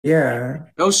Yeah,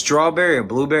 No strawberry or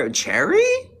blueberry. Cherry?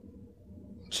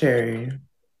 cherry.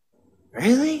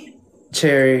 Really?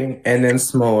 Cherry and then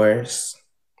s'mores.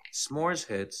 S'mores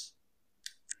hits.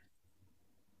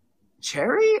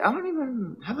 Cherry? I don't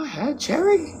even have I had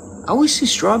cherry. I always see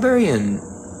strawberry and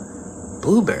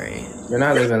blueberry. You're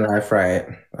not living life right.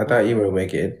 I thought you were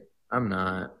wicked. I'm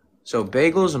not. So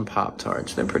bagels and Pop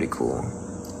Tarts, they're pretty cool.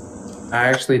 I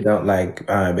actually don't like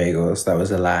bagels. That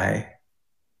was a lie.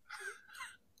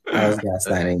 I was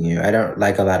gaslighting you. I don't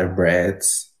like a lot of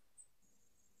breads.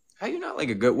 How you not like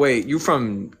a good wait, you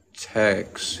from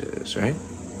Texas, right?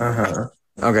 Uh-huh.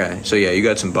 Okay, so yeah, you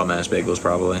got some bum ass bagels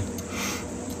probably.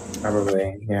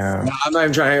 Probably. Yeah. No, I'm not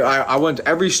even trying. I went to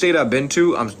every state I've been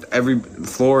to. I'm every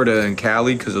Florida and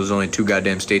Cali because those are only two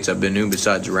goddamn states I've been to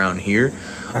besides around here.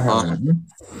 Uh-huh.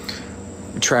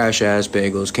 Trash ass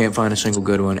bagels. Can't find a single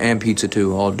good one. And pizza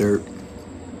too. All dirt.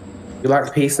 You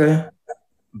like pizza?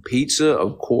 Pizza,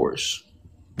 of course.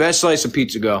 Best slice of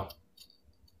pizza go.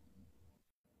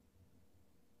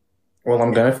 Well,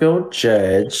 I'm gonna feel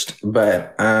judged,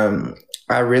 but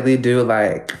I really do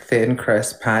like thin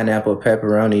crust pineapple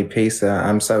pepperoni pizza.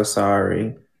 I'm so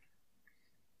sorry.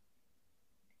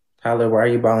 Tyler, why are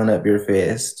you balling up your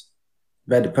fist?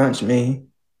 About to punch me?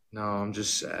 No, I'm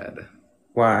just sad.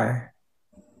 Why?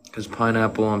 Because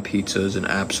pineapple on pizza is an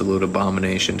absolute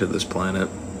abomination to this planet.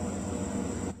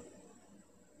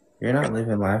 You're not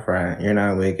living life right. You're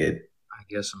not wicked. I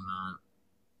guess I'm not.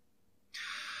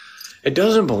 It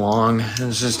doesn't belong.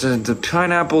 It's just the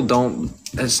pineapple don't.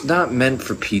 It's not meant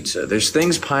for pizza. There's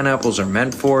things pineapples are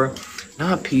meant for,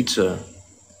 not pizza.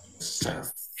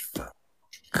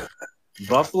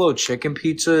 Buffalo chicken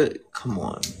pizza. Come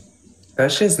on.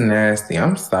 That's just nasty.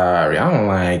 I'm sorry. I don't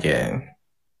like it.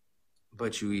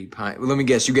 But you eat pine. Let me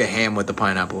guess. You get ham with the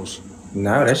pineapples.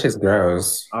 No, that's just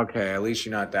gross. Okay, at least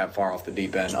you're not that far off the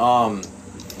deep end.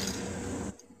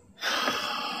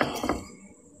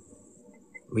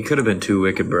 We could have been two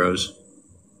wicked bros.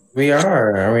 We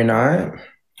are we not?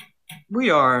 We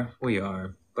are.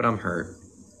 But I'm hurt.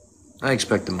 I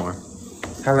expected more.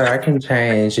 Tyler, I can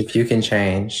change if you can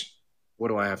change. What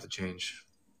do I have to change?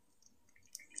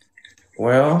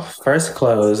 Well, first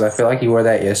clothes. I feel like you wore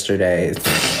that yesterday.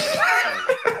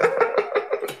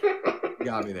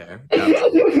 Got me there. Got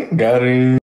me. Got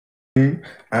it.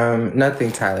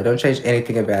 Nothing, Tyler. Don't change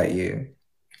anything about you.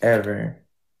 Ever.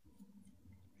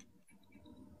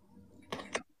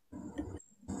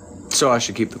 So I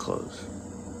should keep the clothes.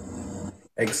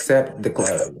 Except the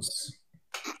clothes.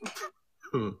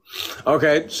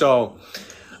 Okay, so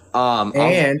And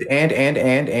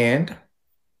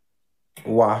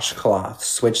washcloths.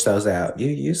 Switch those out. You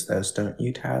use those, don't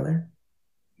you, Tyler?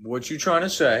 what you trying to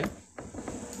say?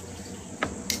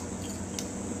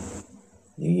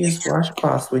 You use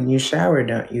washcloths when you shower,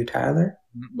 don't you, Tyler?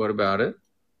 What about it?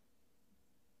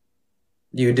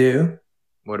 You do?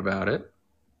 What about it?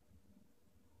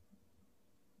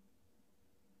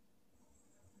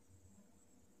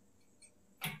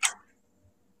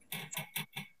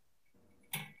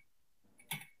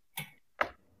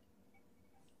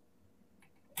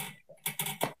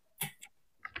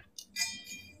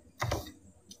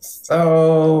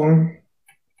 So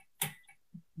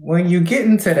when you get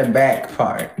into the back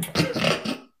part,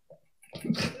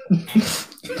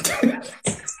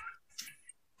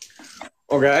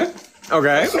 Okay.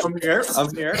 Okay. I'm here.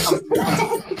 I'm here.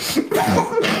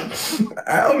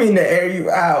 I don't mean to air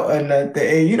you out or nothing.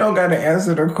 And you don't gotta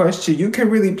answer the question. You can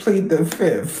really plead the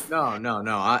fifth. No.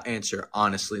 I answer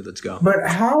honestly. Let's go. But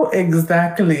how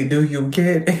exactly do you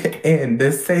get in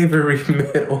the savory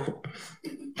middle?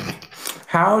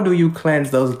 How do you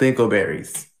cleanse those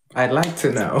dingleberries? I'd like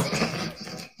to know.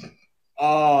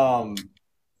 I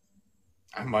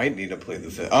might need to play the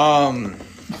fifth.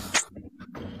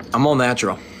 I'm all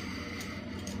natural.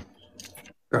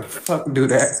 The fuck do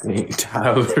that mean,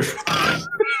 Tyler?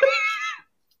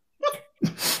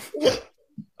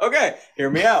 Okay, hear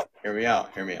me out. Hear me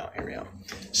out. Hear me out. Hear me out.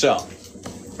 So,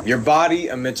 your body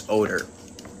emits odor,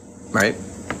 right?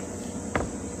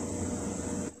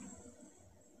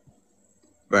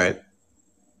 Right.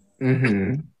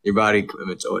 Mm-hmm. Your body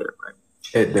emits odor, right?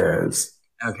 It does.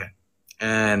 Okay.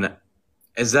 And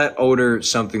is that odor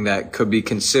something that could be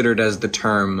considered as the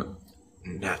term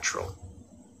natural?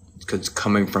 Because it's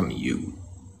coming from you.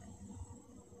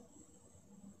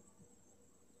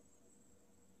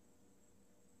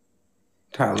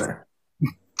 Tyler,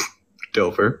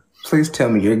 Dover. please tell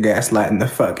me you're gaslighting the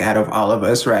fuck out of all of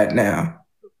us right now.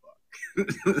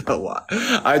 A lot.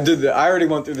 I did. I already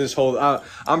went through this whole.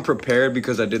 I'm prepared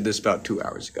because I did this about 2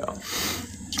 hours ago.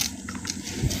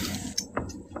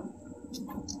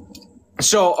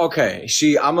 So okay,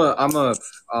 see, what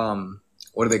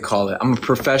do they call it? I'm a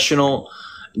professional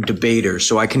debater,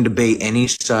 so I can debate any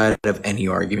side of any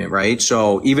argument, right?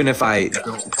 So even if I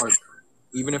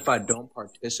don't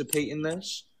participate in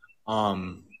this,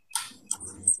 um,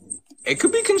 it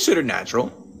could be considered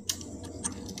natural.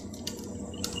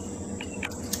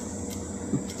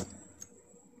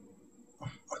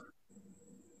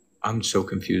 I'm so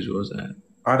confused. What was that?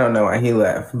 I don't know why he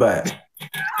left, but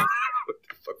What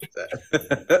the fuck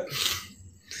was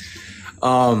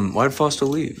that? Why'd Foster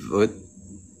leave? What?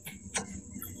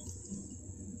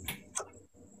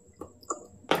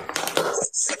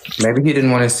 maybe he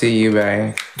didn't want to see you,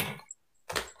 babe.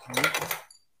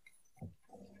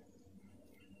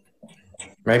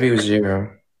 Maybe it was you.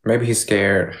 Maybe he's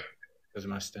scared. Because of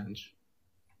my stench.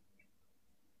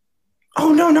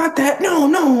 Oh no, not that. No,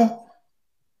 no.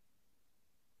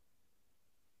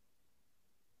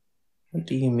 What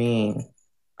do you mean?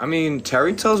 I mean,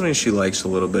 Terry tells me she likes a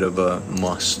little bit of a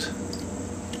must.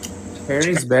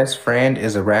 Terry's best friend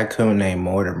is a raccoon named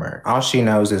Mortimer. All she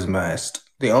knows is must.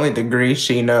 The only degree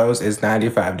she knows is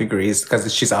 95 degrees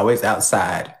because she's always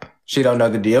outside. She don't know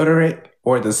the deodorant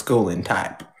or the schooling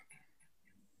type.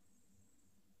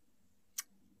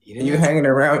 You hanging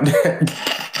around that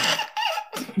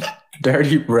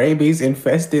dirty rabies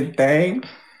infested thing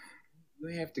You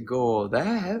have to go all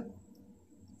that.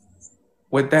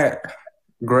 with that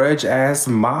grudge ass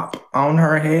mop on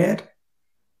her head?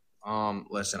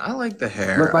 Listen, I like the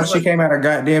hair. Look like she came out of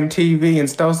goddamn TV and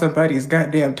stole somebody's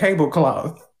goddamn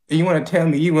tablecloth. You want to tell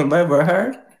me you in love with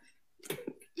her?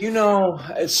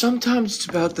 Sometimes it's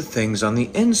about the things on the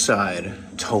inside,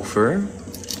 Topher.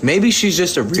 Maybe she's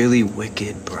just a really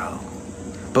wicked bro.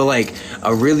 But like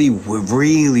a really,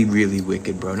 really, really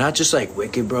wicked bro. Not just like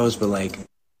wicked bros, but like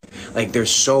they're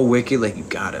so wicked, like you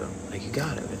gotta.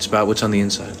 It's about what's on the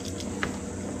inside.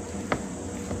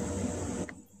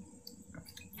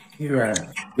 You're right.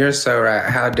 You're so right.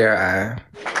 How dare I?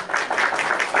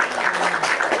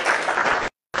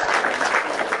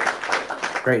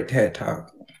 Great TED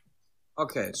Talk.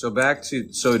 Okay, so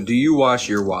do you wash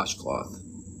your washcloth?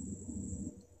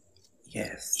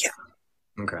 Yes.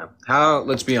 Okay.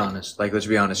 Let's be honest. Let's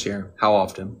be honest here. How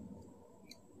often?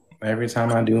 Every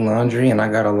time I do laundry and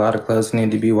I got a lot of clothes that need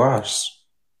to be washed.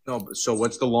 No, but so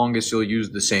what's the longest you'll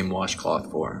use the same washcloth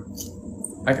for?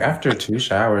 Like after 2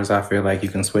 showers, I feel like you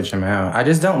can switch them out. I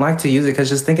just don't like to use it because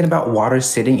just thinking about water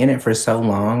sitting in it for so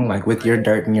long, like with your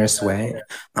dirt and your sweat,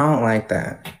 I don't like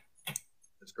that.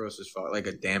 It's gross as fuck. Like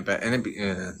a damp, and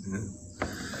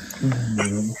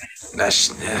Mhm.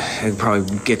 it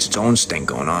probably gets its own stink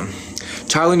going on.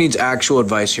 Tyler needs actual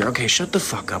advice here. Okay, shut the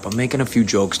fuck up. I'm making a few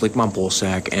jokes. Lick my ball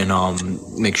sack and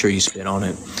make sure you spit on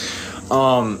it.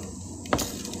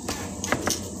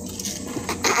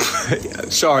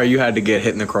 Sorry, you had to get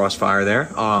hit in the crossfire there.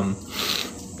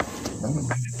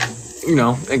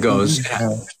 It goes.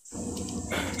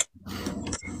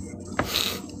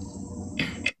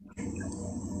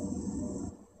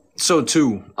 So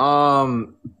too, I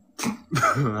don't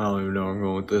even know where I'm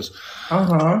going with this.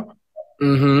 Uh-huh.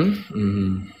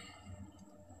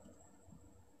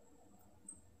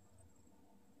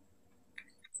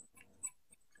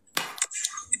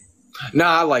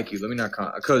 Nah, I like you. Let me not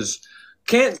because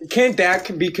can't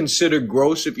that be considered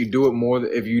gross if you do it more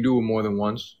than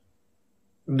once?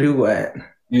 Do what?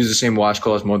 Use the same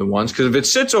washcloth more than once because if it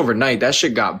sits overnight, that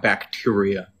shit got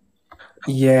bacteria.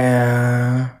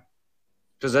 Yeah.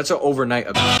 Because that's an overnight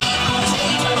event.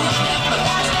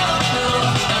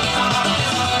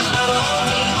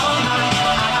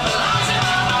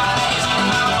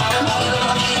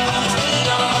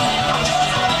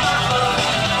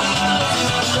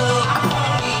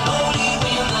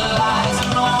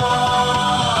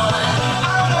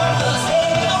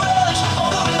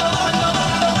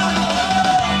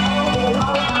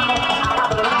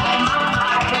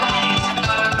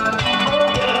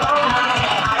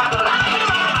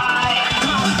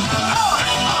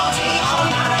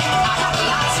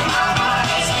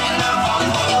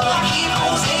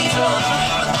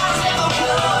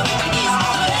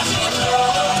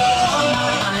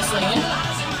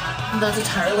 That's a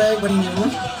Tyra wig. What do you mean?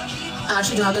 I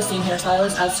actually do have the same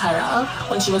hairstylist as Tyra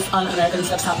when she was on American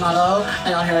Next Top Model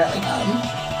and on her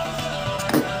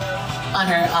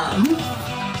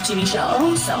TV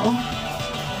show. So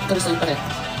go to sleep. Okay.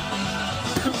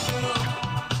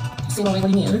 Same wig.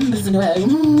 What do you mean? This is a new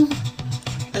wig.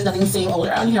 There's nothing same old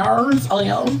around here. It's all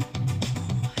new.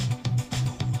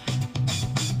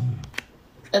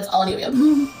 It's all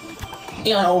new.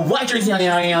 White jersey.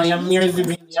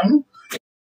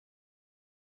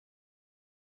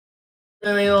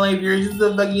 Really like you're just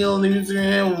a fucking loser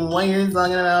and what you're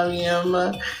talking about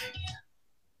him.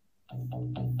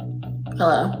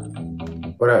 Hello.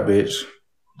 What up, bitch?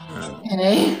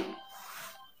 Hey.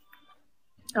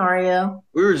 How are you?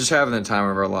 We were just having the time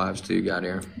of our lives till you got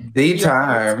here. The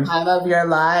time. Time of your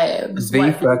lives. The What,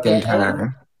 being fucking gay?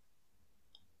 time.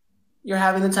 You're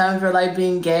having the time of your life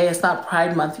being gay. It's not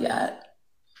Pride Month yet.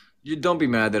 You don't be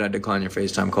mad that I declined your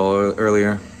FaceTime call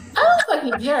earlier. I don't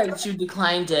fucking care that you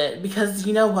declined it because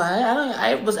you know what?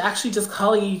 I was actually just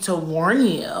calling you to warn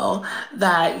you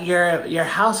that your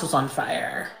house was on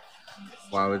fire.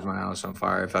 Why was my house on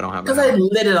fire if I don't have a Because I house?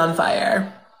 lit it on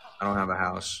fire. I don't have a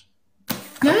house.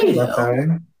 Yeah, you do. Okay.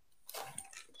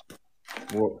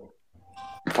 Well,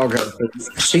 okay.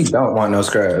 She don't want no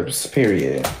scrubs.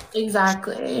 Period.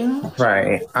 Exactly.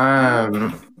 Right.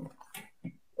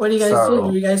 What do you guys do? So-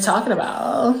 What are you guys talking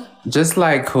about? Just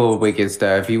like cool wicked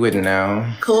stuff. You wouldn't know.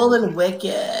 Cool and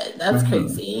wicked. That's Mhm.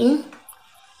 crazy.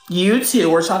 You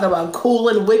two were talking about cool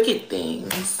and wicked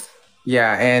things.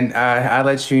 Yeah, and I'll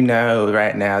let you know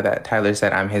right now that Tyler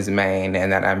said I'm his main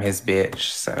and that I'm his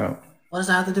bitch. So What does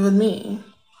that have to do with me?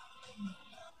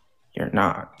 you're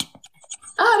not.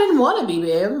 Oh, I didn't want to be,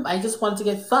 babe. I just wanted to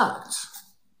get fucked.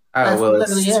 Oh, That's well,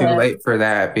 it's literally too it. late for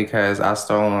that because I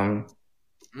stole him.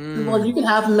 Well, you can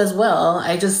have them as well.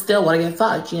 I just still want to get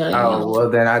fucked. You know what I Oh, mean? well,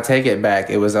 then I take it back.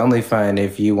 It was only fun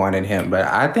if you wanted him, but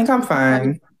I think I'm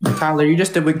fine. Tyler, you're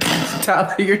just a wicked.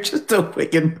 Tyler, you're just a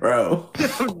wicked bro.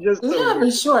 Yeah,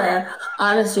 for sure.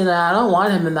 Honestly, no, I don't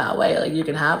want him in that way. Like, you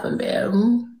can have him, babe.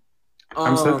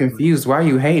 I'm so confused. Why are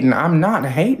you hating? I'm not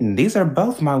hating. These are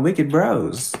both my wicked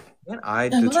bros. Can I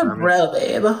I'm not a determine? bro,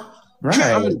 babe. I'm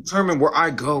Right. determine where I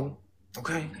go.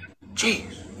 Okay. Jeez.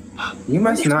 You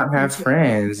must not have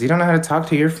friends. You don't know how to talk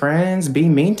to your friends. Be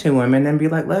mean to them and then be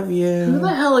like, love Who you.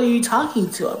 the hell are you talking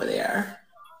to over there?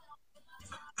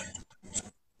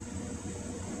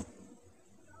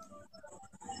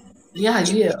 Yeah,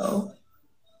 you.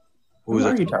 Who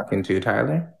are you talking to,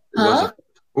 Tyler? Huh?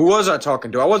 Who was I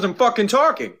talking to? I wasn't fucking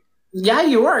talking. Yeah,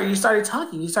 you were. You started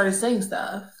talking. You started saying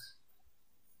stuff.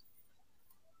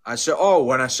 I said,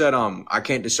 when I said, I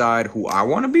can't decide who I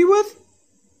want to be with.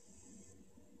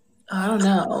 I don't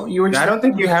know. You were. I don't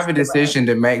think you have a decision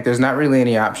to make. There's not really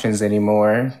any options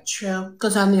anymore. True,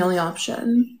 because I'm the only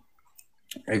option.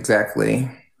 Exactly.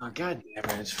 Oh, God damn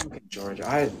it! It's fucking Georgia.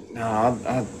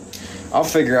 I'll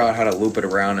figure out how to loop it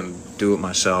around and do it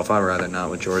myself. I'd rather not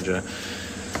with Georgia.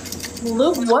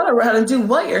 Loop what around and do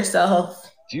what yourself?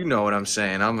 You know what I'm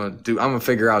saying? I'm gonna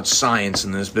figure out science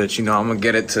in this bitch. You know, I'm gonna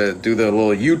get it to do the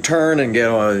little U-turn and get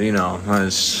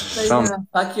So you're gonna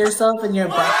fuck yourself in your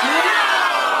butt?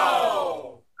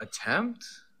 attempt.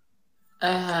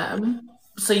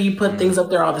 So you put things up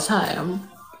there all the time.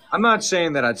 I'm not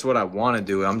saying that that's what I want to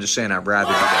do. I'm just saying I'd rather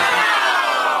do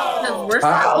that. We're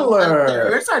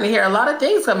starting to hear a lot of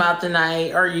things come out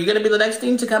tonight. Are you gonna be the next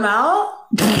thing to come out?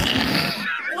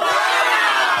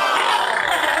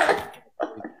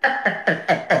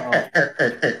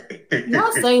 I'm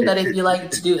not saying that if you like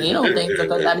to do anal things,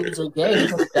 that means you're gay.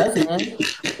 Because it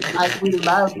doesn't. Like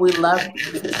we love.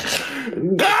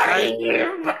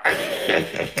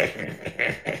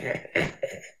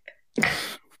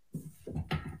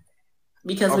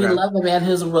 Because we love a man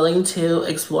who's willing to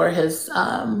explore his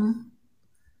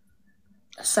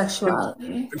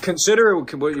sexuality. Consider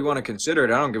what you want to consider it.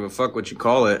 I don't give a fuck what you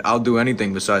call it. I'll do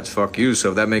anything besides fuck you. So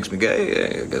if that makes me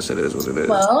gay, I guess it is what it is.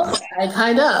 Well, I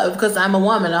kind of, because I'm a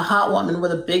woman, a hot woman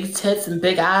with a big tits and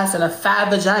big ass and a fat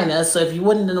vagina. So if you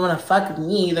wouldn't want to fuck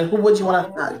me, then who would you want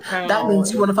to fuck? That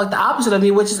means you want to fuck the opposite of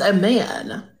me, which is a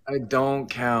man. I don't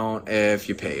count if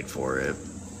you paid for it.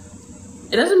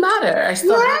 It doesn't matter. I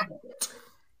still have it.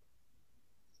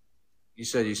 You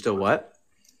said you still what?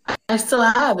 I still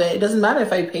have it. It doesn't matter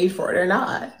if I paid for it or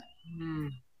not.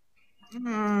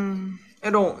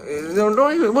 It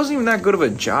wasn't even that good of a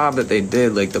job that they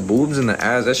did. Like the boobs and the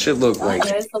ass, that shit looked like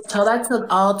Okay, so tell that to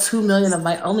all 2 million of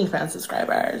my OnlyFans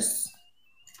subscribers.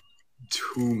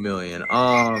 2 million.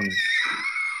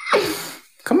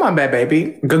 Come on, bad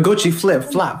baby. Go Gucci flip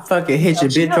flop. Fucking hit your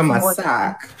bitch on my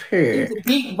sock. Here.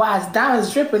 Big wise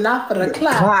diamonds dripping off of the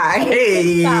clock.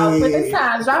 Hey. With the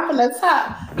signs dropping the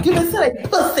top. Give it to the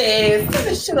pussies. Get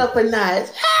this shit up a notch.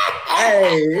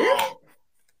 Hey.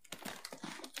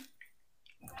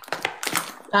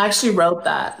 I actually wrote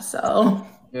that, so.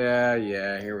 Yeah,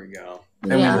 here we go.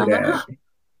 And we know that.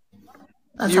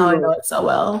 That's how I know it so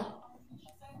well.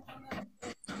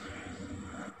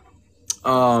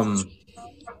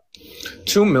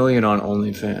 2 million on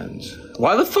OnlyFans.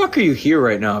 Why the fuck are you here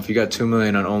right now if you got 2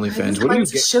 million on OnlyFans? What do you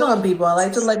to get? shit on people. I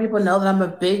like to let people know that I'm a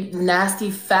big,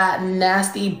 nasty, fat,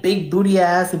 nasty, big booty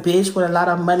ass bitch with a lot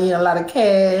of money and a lot of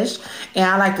cash, and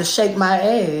I like to shake my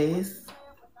ass.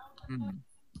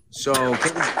 So,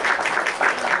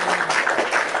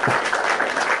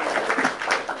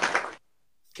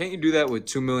 can't you do that with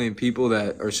 2 million people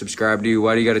that are subscribed to you?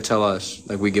 Why do you got to tell us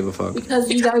like we give a fuck? Because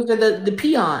you guys are the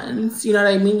peons. You know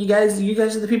what I mean? You guys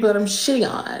are the people that I'm shitting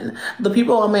on. The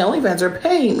people on my OnlyFans are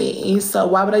paying me, so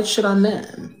why would I shit on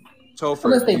them? Topher,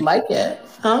 Unless they like it,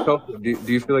 huh? Topher,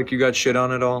 do you feel like you got shit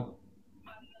on at all?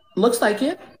 Looks like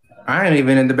it. I ain't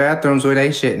even in the bathrooms where they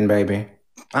shitting, baby.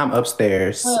 I'm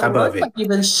upstairs, above Looks it. like you've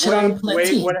been shit on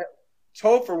plenty.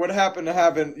 Topher, what happened to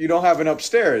having? You don't have an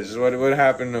upstairs. What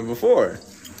happened before?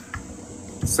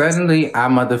 Suddenly, I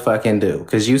motherfucking do.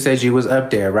 Because you said you was up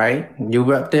there, right? You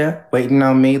were up there waiting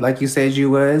on me like you said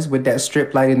you was with that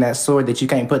strip light and that sword that you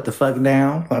can't put the fuck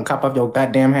down on top of your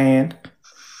goddamn hand.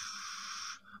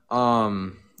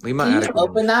 Leave my Can attic. you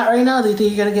open that right now? Do you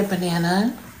think you're gonna get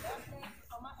banana?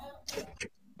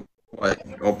 What?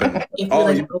 Open?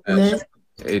 If you open it.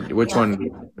 Which one?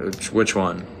 Which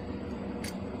one?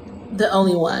 The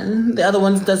only one. The other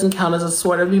one doesn't count as a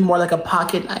sword. It'd be more like a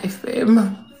pocket knife, babe.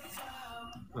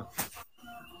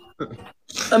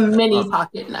 A mini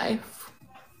pocket knife.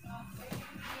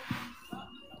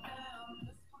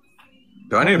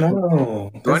 Do I need?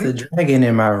 No, there's a dragon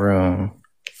in my room.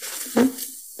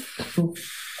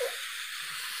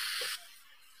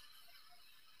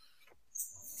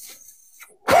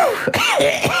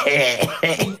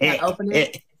 Open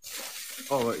it.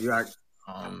 Oh, you act.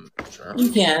 Sure.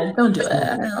 You can. Don't do it.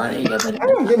 I don't want to give it. I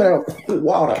don't give it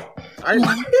water.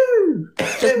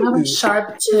 Just have a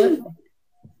sharp tip.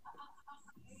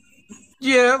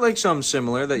 Yeah, like something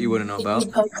similar that you wouldn't know about.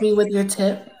 You poke me with your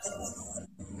tip.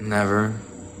 Never.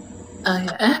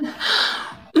 Okay.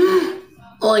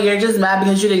 Well, you're just mad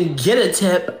because you didn't get a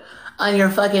tip on your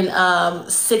fucking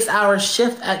 6-hour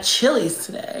shift at Chili's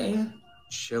today.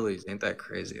 Chili's, ain't that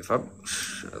crazy?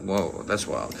 Whoa, that's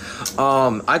wild.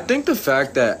 I think the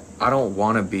fact that I don't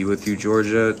want to be with you,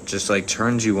 Georgia, just like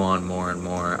turns you on more and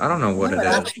more. I don't know what it is.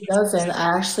 Actually doesn't.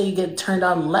 I actually get turned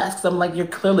on less because I'm like, you're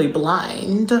clearly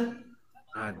blind.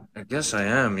 I guess I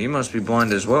am. You must be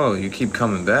blind as well. You keep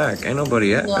coming back. Ain't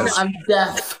nobody at. No, I'm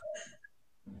deaf.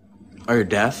 Oh, you're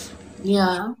deaf?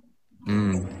 Yeah.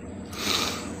 Mm.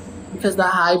 Because the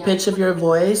high pitch of your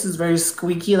voice is very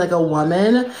squeaky like a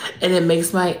woman, and it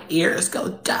makes my ears go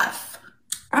deaf.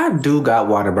 I do got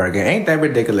Whataburger. Ain't that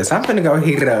ridiculous? I'm finna go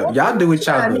heat it up. Y'all do what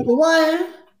y'all do. What?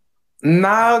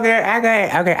 No, girl, I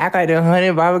got the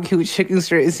honey barbecue chicken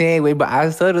strip sandwich, but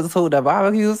I still just told the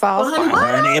barbecue sauce for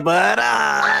honey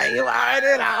butter. You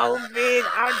already know, bitch.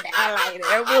 I'm down like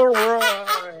that for real.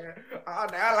 I'm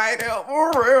down like that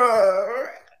for real.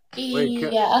 Wait,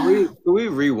 can we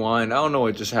rewind? I don't know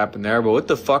what just happened there, but what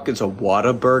the fuck is a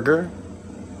Whataburger?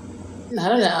 I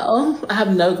don't know. I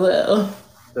have no clue.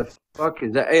 The fuck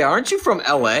is that? Hey, aren't you from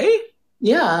LA?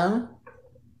 Yeah.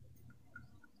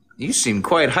 You seem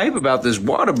quite hype about this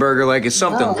Whataburger like it's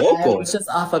something local. It's just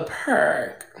off a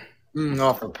perk.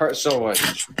 Off a perk. So what?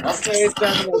 Okay, it's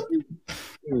down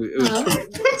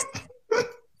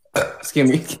Excuse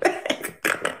me.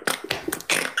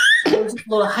 It was just a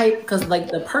little hype because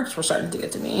like the perks were starting to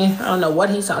get to me. I don't know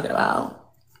what he's talking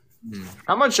about.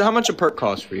 How much a perk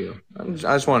cost for you? I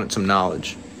just wanted some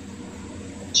knowledge.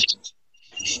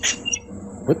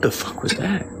 What the fuck was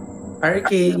that?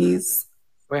 Perkies.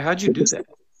 Wait, how'd you do that?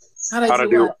 How'd I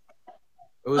do what?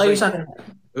 It was you're talking about?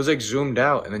 It was like zoomed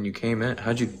out and then you came in.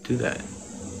 How'd you do that?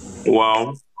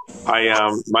 Well, my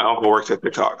uncle works at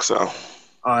TikTok, so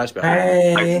that's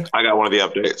bad. Hey. I got one of the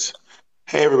updates.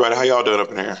 Hey everybody, how y'all doing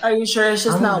up in here? Are you sure it's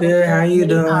just I'm not good. How you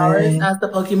doing? powers as the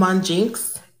Pokemon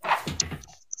Jinx?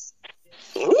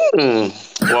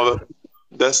 Well,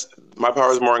 that's my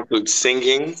powers more include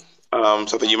singing,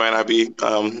 something you might not be,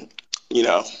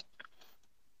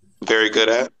 very good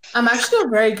at. I'm actually a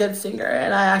very good singer,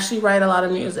 and I actually write a lot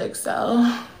of music. So,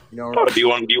 do you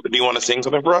want to sing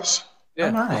something for us?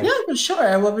 Yeah, yeah, for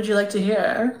sure. What would you like to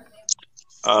hear?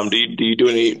 Do you do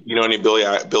any Billie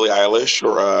Eilish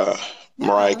or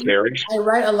Mariah Carey? I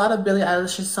write a lot of Billie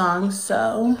Eilish's songs,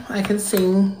 so I can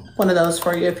sing one of those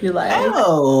for you if you like.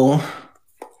 Oh,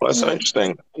 well, that's so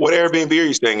interesting. What Airbnb are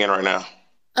you staying in right now?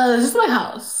 This is my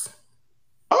house.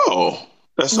 Oh,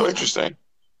 that's so interesting.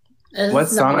 What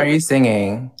song are you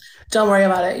singing? Don't worry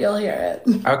about it. You'll hear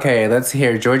it. Okay, let's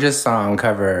hear Georgia's song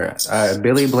cover.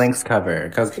 Billy Blink's cover.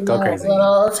 Go crazy. A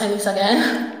little tiny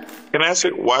second. Can I ask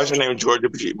you, why is your name Georgia,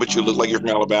 but you look like you're from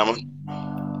Alabama?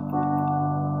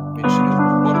 mean, she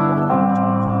knows what it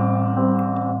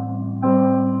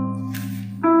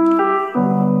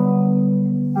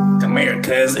Come here,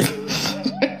 cousin.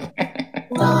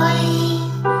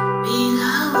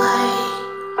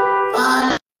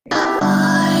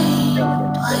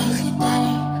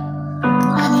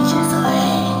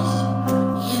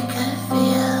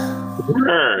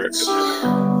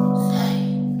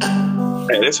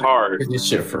 Hey, it's hard. This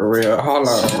shit for real. Hold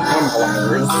on. I'm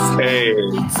on. Hey.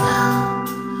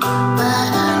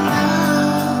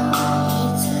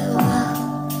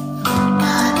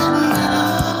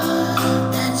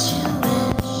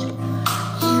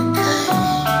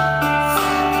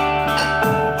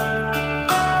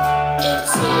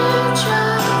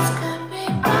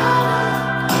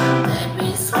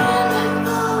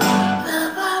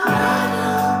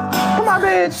 Come on,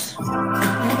 bitch.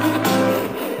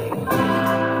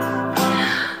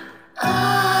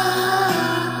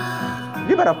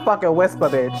 You better fucking whisper,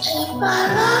 bitch. If I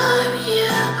love you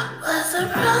was a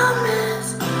promise,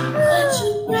 would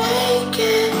you break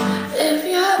it? If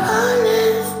you're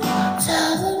honest,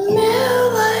 tell the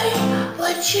midway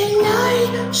what you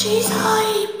know. She's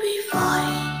hype before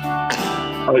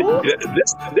Oh,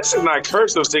 this is not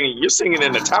cursive singing. You're singing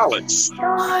in italics.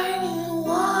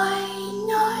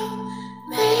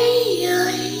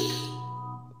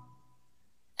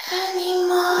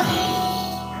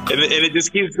 And it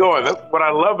just keeps going. That's what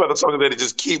I love about the song, that it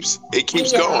just keeps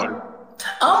going.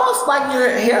 Almost like your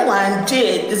hairline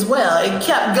did as well. It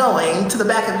kept going to the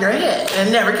back of your head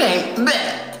and never came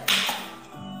back.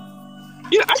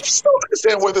 Yeah, I just don't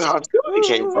understand where the hostility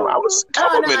came from. I was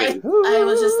complimenting. I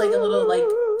was just like a little like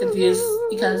confused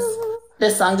because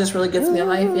this song just really gets me on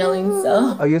my feelings.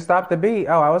 So. Oh, you stopped the beat.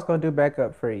 Oh, I was gonna do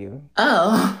backup for you.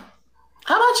 Oh,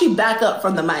 how about you back up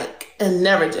from the mic and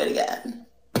never do it again?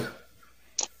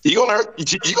 You gonna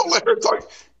let her talk?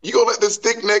 You gonna let this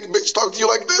thick neck bitch talk to you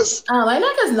like this? Oh, my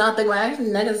neck is not thick. My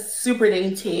neck is super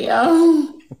dainty. I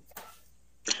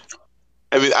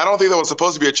mean, I don't think that was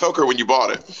supposed to be a choker when you bought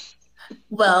it.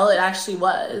 Well, it actually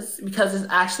was because it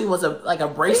actually was a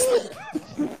bracelet.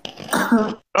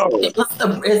 Oh.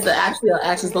 It's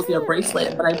actually supposed to be a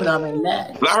bracelet, but I put it on my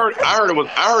neck. But I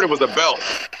heard it was a belt.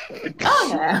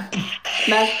 Okay,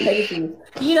 that's crazy.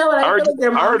 You know what? I heard it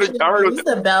was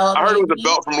a belt. I heard it was a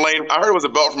belt from Lane. I heard it was a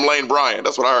belt from Lane Bryant.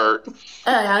 That's what I heard.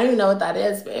 I don't even know what that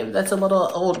is, babe. That's a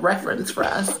little old reference for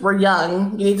us. We're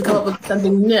young. You need to come up with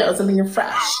something new, something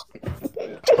fresh.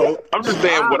 I'm just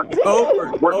saying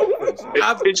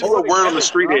it's just what word on the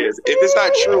street is. If it's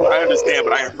not true, I understand,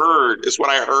 but it's what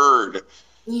I heard.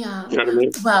 Yeah. You know what I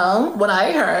mean? Well, what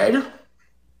I heard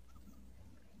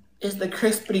is the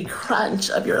crispity crunch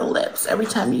of your lips every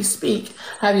time you speak.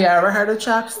 Have you ever heard of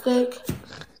chopstick?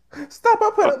 Stop!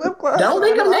 I put a lip gloss. Don't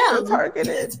think I'm down.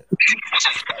 Targeted.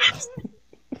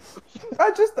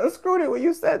 I just unscrewed it when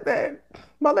you said that.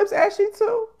 My lips ashy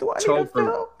too. Do I need to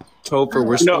fill? Topher,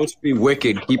 we're supposed to be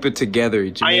wicked. Keep it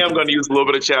together. I am going to use a little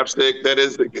bit of chapstick.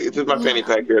 This is my fanny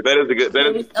pack here. That is the good.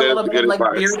 That is the good like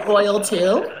advice. beard oil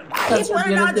too, because your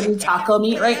beard is getting taco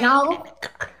meat right now.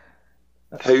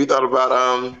 Have you thought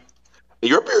about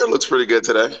your beard looks pretty good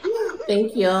today.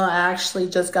 Thank you. I actually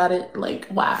just got it like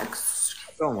waxed.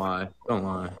 Don't lie. Don't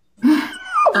lie.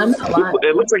 I'm not lying.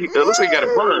 It looks like you got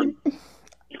it burned.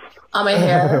 On my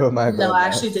hair. Oh my No, goodness. I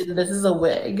actually didn't. This is a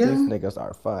wig. These niggas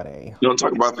are funny. No, I'm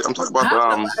talking about I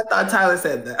thought Tyler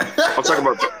said that. I'm talking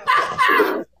about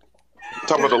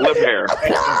the lip hair.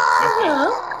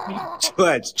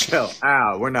 Let's chill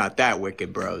out. We're not that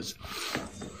wicked, bros.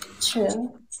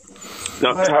 True.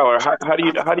 No, Tyler, how do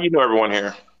you know everyone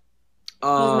here? He's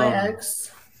my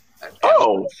ex.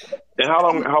 Oh, and how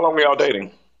long were y'all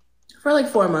dating? For like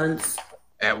 4 months.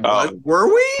 And what were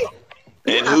we?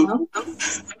 And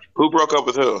who broke up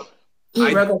with who?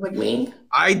 He broke up with me.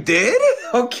 I did?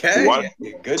 Okay. What?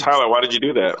 Good. Tyler, why did you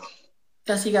do that?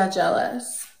 Because he got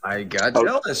jealous. I got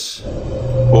jealous.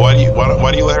 Well, why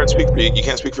do you let her speak for you? You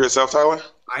can't speak for yourself, Tyler?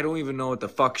 I don't even know what the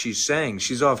fuck she's saying.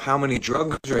 She's off how many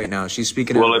drugs right now? She's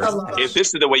speaking. Well, if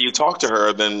this is the way you talk to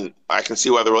her, then I can see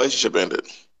why the relationship ended.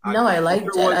 No, I liked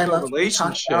it. I love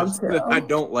relationship. I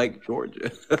don't like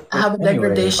Georgia. Have a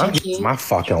degradation I'm key. my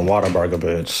fucking Whataburger,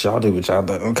 bitch. Y'all do what y'all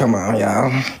do. Come on,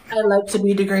 y'all. I like to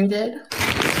be degraded.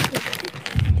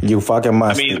 You fucking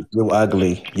musty. You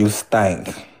ugly. You stink.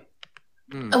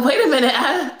 Wait a minute.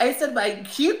 I said by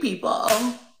cute people.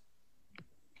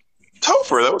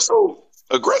 Topher, that was so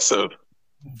aggressive.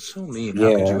 So mean.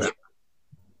 Yeah.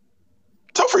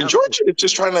 Topher, Georgia is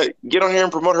just trying to get on here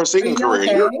and promote her singing career.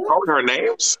 Okay? You're calling her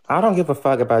names? I don't give a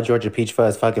fuck about Georgia Peach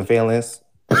Fuzz fucking feelings.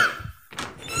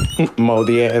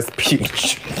 Moldy ass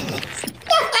peach.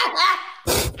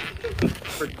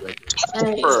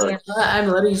 I'm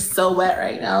literally so wet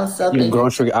right now. So You thank you.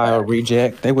 grocery aisle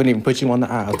reject. They wouldn't even put you on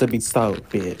the aisle to be sold,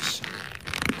 bitch.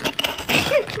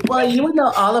 Well, you would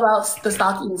know all about the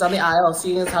stockings on the aisle,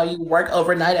 seeing as how you work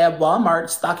overnight at Walmart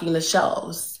stocking the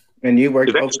shelves. And you Is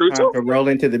worked that true overtime too? to roll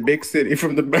into the big city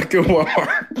from the back of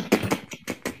Walmart.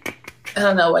 I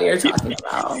don't know what you're talking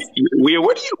about.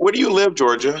 Where do you live,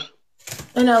 Georgia?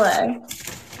 In LA.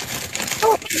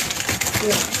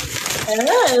 Yeah.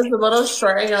 LA is a little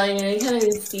short, you know, you can't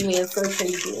even see me, it's so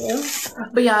crazy.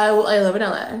 But yeah, I live in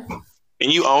LA.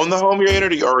 And you own the home you're in,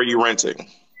 or are you renting?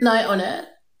 No, I own it.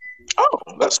 Oh,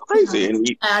 that's crazy. And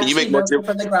you, I and you actually make much. built it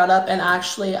from the ground up, and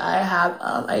actually,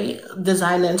 I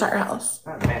designed the entire house.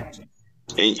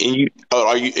 And you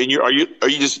are you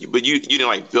just but you didn't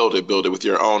like build it with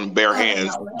your own bare I don't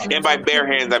hands. know. And by bare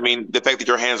hands I mean the fact that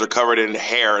your hands are covered in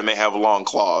hair and they have long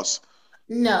claws.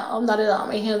 No, not at all.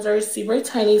 My hands are super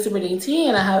tiny, super dainty,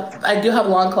 and I do have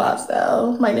long claws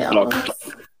though. My nails.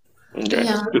 Okay.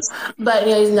 Yeah, but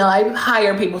anyways, no, I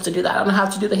hire people to do that. I don't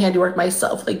have to do the handiwork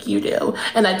myself like you do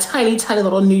in a tiny, tiny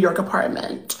little New York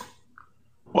apartment.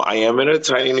 Well, I am in a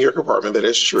tiny New York apartment. That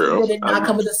is true. Did it not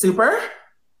come with a super?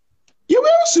 Yeah, we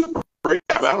have a super.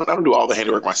 I don't do all the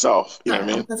handiwork myself. You know what I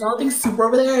mean? Because the only thing super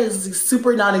over there is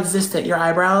super non-existent. Your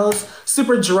eyebrows,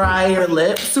 super dry your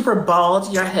lips, super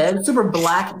bald your head, super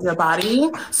black your body,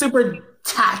 super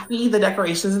tacky the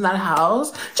decorations in that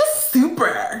house, just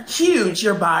super huge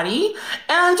your body,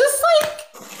 and I'm just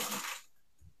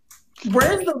like,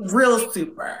 where's the real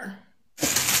super?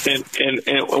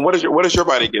 And what is your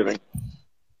body giving?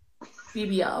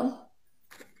 BBL.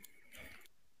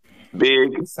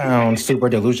 Big, Sounds super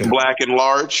delusional. black, and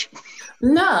large.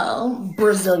 No,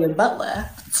 Brazilian butt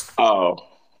lift. Oh,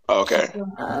 okay.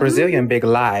 Brazilian big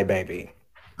lie, baby.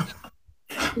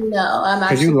 No, I'm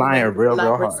Because actually you lying real not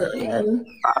hard. Brazilian.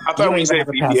 I thought when you even said have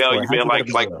a BBL, passport. you How'd meant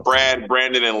you get a like BBL? Brad,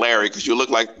 Brandon, and Larry because you look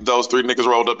like those three niggas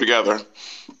rolled up together.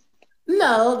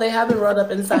 No, they haven't rolled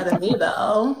up inside of me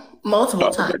though, multiple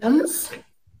times.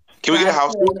 Can we get a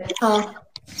house tour? Huh?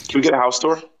 Can we get a house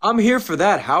tour? I'm here for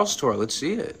that house tour. Let's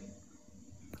see it.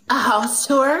 A house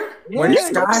tour? Where did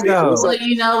Sky go? Well,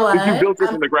 you know what? If you built it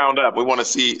from the ground up, we want to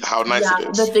see how nice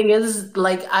it The is. thing is,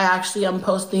 like, I actually am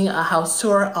posting a house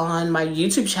tour on my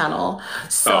YouTube channel,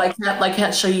 so I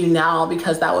can't show you now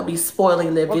because that would be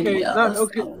spoiling the video.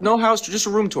 No house tour, just a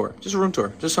room tour. Just a room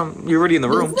tour. Just some. You're already in the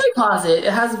room. It's my closet.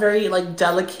 It has very like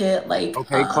delicate, like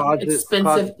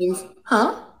expensive things.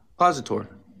 Huh? Closet tour.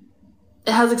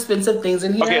 It has expensive things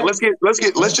in here. Okay, let's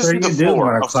just see the You do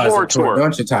floor. want A floor tour.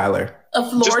 don't you, Tyler? A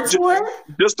floor tour?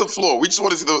 Just the floor. We just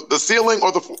want to see the ceiling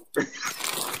or the floor.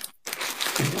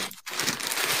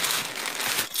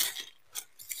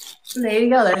 There you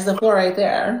go. There's the floor right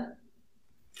there.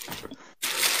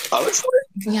 Honestly.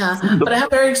 Yeah, but I have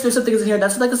very expensive things in here.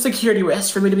 That's like a security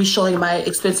risk for me to be showing my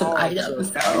expensive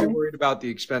items. Now you're worried about the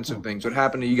expensive things. What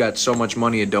happened to you? Got so much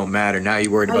money it don't matter. Now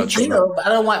you're worried about. But I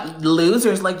don't want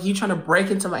losers like you trying to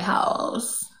break into my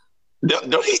house. He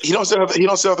don't still have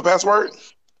the password.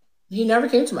 You never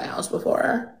came to my house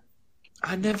before.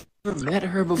 I never met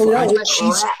her before.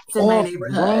 She's in my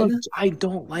neighborhood. I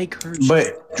don't like her.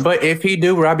 But if he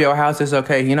do rob your house, it's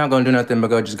okay. He's not gonna do nothing but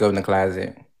go in the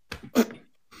closet.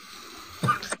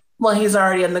 Well, he's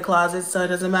already in the closet, so it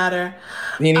doesn't matter.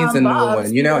 He needs a new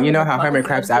one. You know how hermit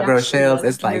crabs outgrow shells?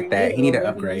 It's like that. He need to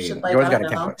upgrade. George got a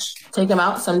couch. Take him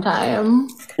out sometime.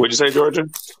 What'd you say, Georgia?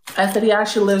 I said he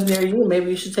actually lives near you. Maybe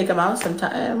you should take him out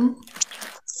sometime.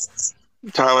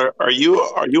 Tyler, are you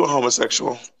a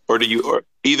homosexual, or are you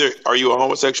a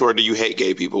homosexual, or do you hate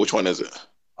gay people? Which one is it?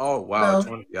 Oh wow, it's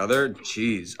one or the other.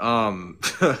 Jeez.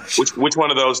 Which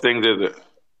one of those things is it?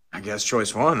 I guess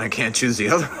choice one. I can't choose the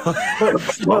other one.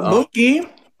 But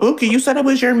Buki, you said it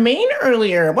was your main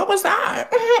earlier. What was that?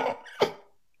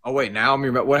 Oh wait, now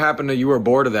what happened to you? Were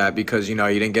bored of that because you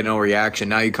didn't get no reaction.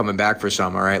 Now you're coming back for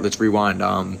some. All right, let's rewind.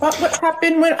 What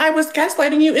happened when I was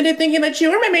gaslighting you into thinking that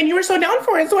you were my main? You were so down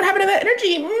for it. So what happened to that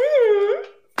energy?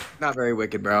 Not very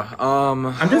wicked, bro.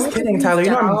 I'm just kidding, Tyler.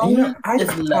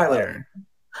 Tyler.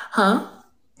 Huh?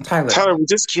 Tyler, we're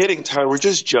just kidding. Tyler, we're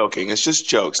just joking. It's just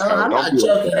jokes. Tyler. I'm not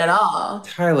joking at all.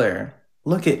 Tyler,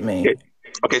 look at me.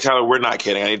 Okay, Tyler, we're not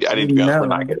kidding. I need to be honest. We're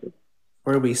not kidding.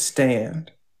 Where we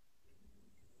stand.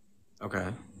 Okay.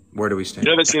 Where do we stand?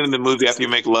 You know that scene in the movie after you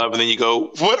make love and then you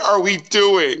go, "What are we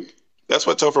doing?" That's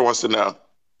what Topher wants to know.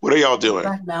 What are y'all doing?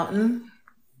 Brokeback Mountain.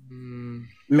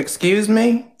 Excuse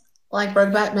me? Like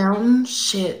Brokeback Mountain?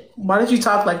 Shit. Why did you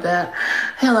talk like that?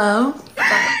 Hello?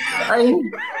 Sorry.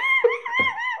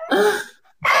 I'm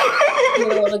a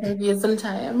little confused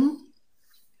sometime.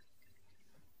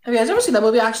 Have you guys ever seen that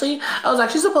movie? Actually, I was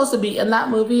actually supposed to be in that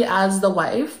movie as the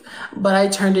wife, but I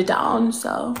turned it down.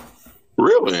 So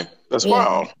Really? That's yeah,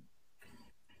 wild.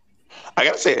 I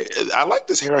gotta say, I like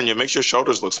this hair on you. It makes your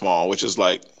shoulders look small, which is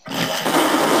like, yeah,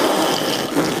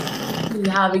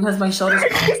 because my shoulders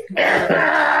are all together.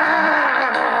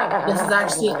 This is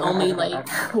actually only like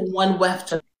one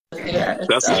weft of hair,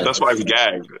 so that's why it's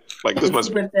gagged. Like it's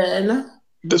super thin.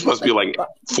 this must be Like, like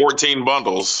 14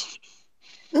 bundles.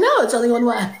 no, it's only one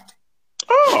weft.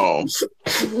 Oh,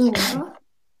 Yeah.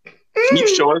 can you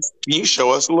show us? Can you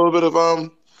show us a little bit of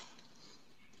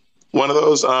one of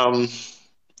those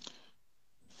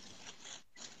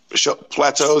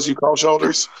plateaus you call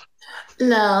shoulders?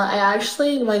 No, I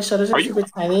actually my shoulders are Are you? super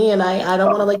tiny, and I don't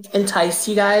want to like entice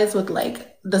you guys with like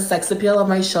the sex appeal of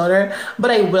my shoulder,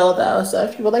 but I will though. So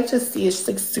if you would like to see, it's just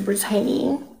like super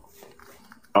tiny.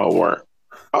 Oh, word.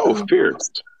 Oh,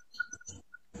 fierce.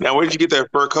 Now, where did you get that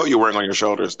fur coat you're wearing on your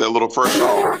shoulders? That little fur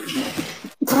shawl.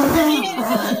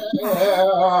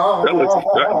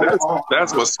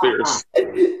 That's what's fierce.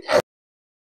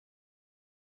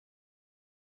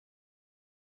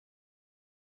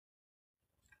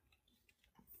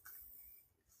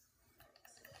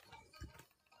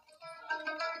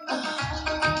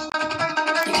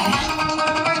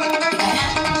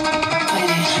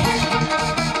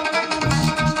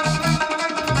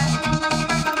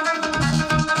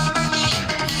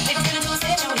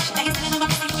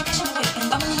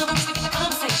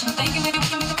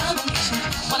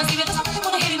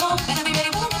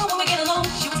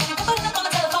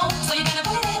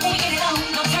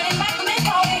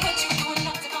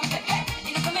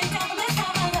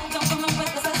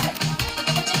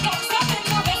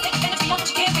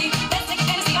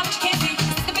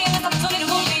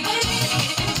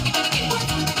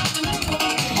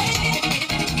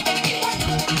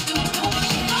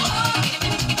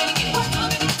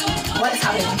 What is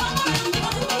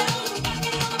happening?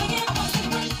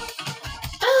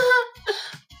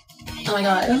 Oh my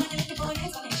god.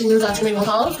 Can you answer me more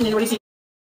calls? Can anybody see?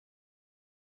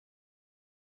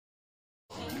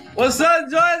 What's up,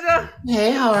 Georgia?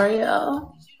 Hey, how are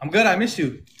you? I'm good. I miss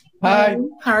you. Hi.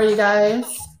 How are you guys?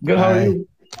 Good. How are you?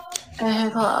 Hey,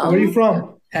 hello. Where are you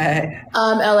from? Hey.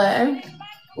 LA.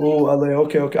 Oh, LA.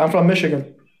 Okay. I'm from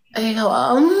Michigan. Hey,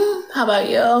 hello. How about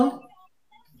you?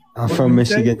 I'm from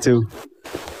Michigan too.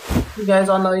 You guys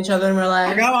all know each other in real I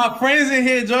life? got my friends in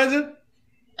here, Georgia.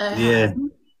 Yeah.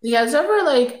 You guys ever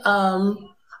like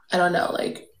I don't know,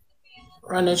 like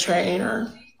run a train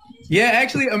or Yeah,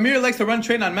 actually, Amir likes to run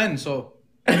train on men, so.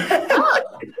 Yeah.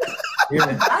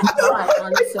 that's fine.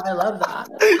 Honestly, I love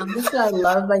that. Honestly, I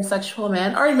love bisexual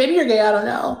men. Or maybe you're gay, I don't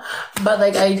know. But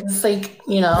like I just like,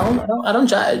 I don't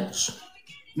judge.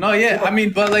 No, yeah. I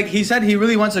mean, but like he said, he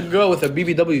really wants a girl with a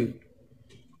BBW.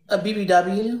 A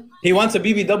BBW? He wants a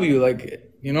BBW, like,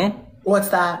 What's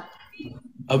that?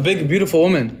 a big, beautiful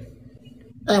woman.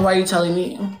 And why are you telling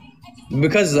me?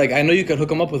 Because, like, I know you could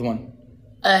hook him up with one.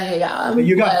 Yeah.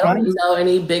 You got I don't friends? know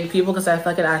any big people because I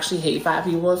fucking actually hate fat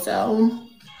people, so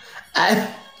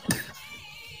I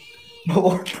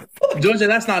Georgia,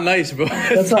 that's not nice, bro.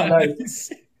 That's not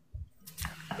nice.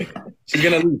 She's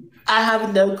gonna leave. I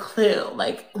have no clue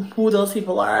like who those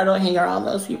people are. I don't hang around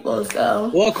those people,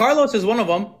 so Well, Carlos is one of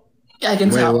them. I can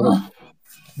tell. what?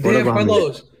 What Damn, about me?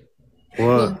 Carlos.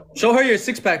 What? Show her your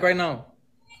six-pack right now.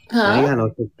 I ain't Huh? got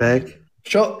no six pack.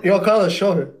 Carlos,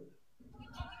 show her.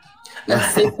 A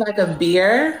 6-pack of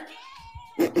beer.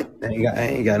 I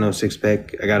ain't got no six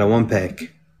pack. I got a one pack.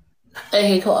 I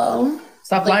hate Chloe.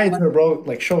 Stop lying to her, bro.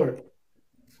 Like, show her.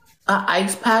 A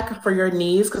ice pack for your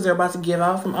knees because they're about to give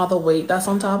out from all the weight that's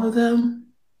on top of them.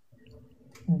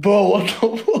 Bro, what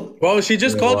the fuck? Bro, she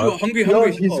just called you a hungry Yo,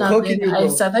 hungry. he's soul. cooking you, I bro.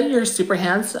 said that you're super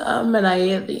handsome,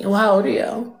 and well, how old are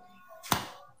you?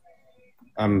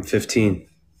 I'm 15.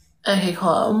 I hate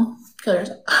Chloe. Kill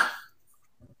yourself.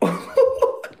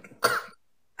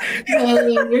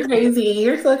 Hey, you're crazy.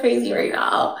 You're so crazy right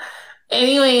now.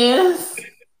 Anyways,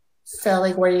 so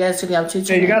like, what are you guys doing up to Hey,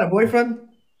 tonight? you got a boyfriend?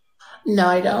 No,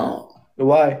 I don't.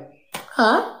 Why?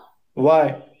 Huh?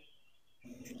 Why?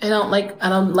 I don't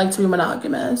like to be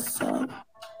monogamous. So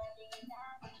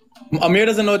Amir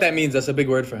doesn't know what that means. That's a big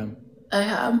word for him.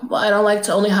 I don't like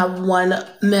to only have one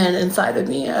man inside of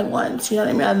me at once. You know what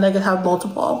I mean? I'd like to have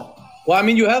multiple. Well, I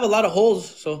mean, you have a lot of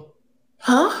holes, so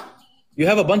Huh? you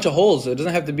have a bunch of holes. It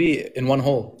doesn't have to be in one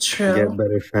hole. True. Get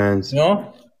better friends. You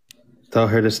know? Tell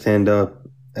her to stand up.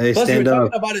 Hey, Plus, stand you're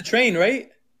up. talking about a train, right?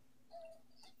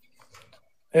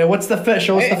 Hey, what's the fish?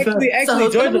 Show us the Actually, fish. So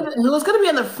Georgia. who's gonna be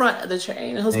on the front of the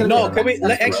train? Who's gonna No, be can we?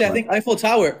 Actually, I think Eiffel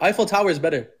Tower. Eiffel Tower is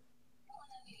better.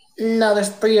 No, there's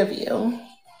 3 of you.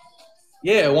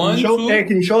 Yeah, one, two, Hey,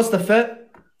 can you show us the fit?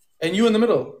 and you in the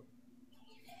middle.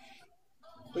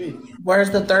 Wait.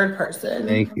 Where's the third person?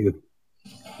 Thank you.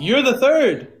 You're the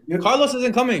third. Carlos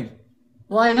isn't coming.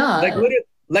 Why not?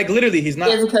 Like literally, he's not.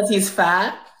 Is it because he's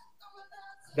fat?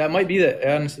 That might be it,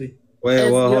 honestly. Wait,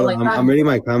 It's well, hold really on. fat. I'm reading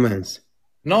my comments.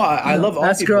 No, I love all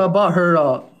Ask her people. about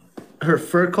her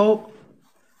fur coat.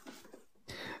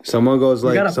 Someone goes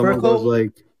got like, a fur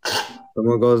coat?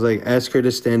 someone goes like, ask her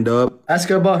to stand up. Ask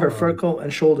her about her fur coat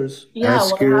and shoulders. Yeah,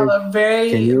 Ask we'll her, have a very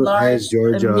can you large ask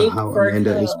Georgia big how fur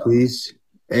Amanda coat. is, please?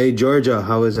 Hey, Georgia,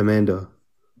 how is Amanda?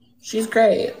 She's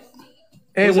great.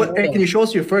 Hey, can you show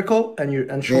us your fur coat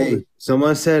and shoulders? Hey,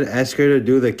 someone said ask her to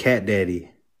do the cat daddy.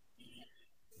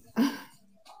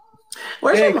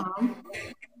 Where's your mom?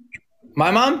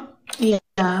 My mom? Yeah.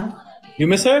 You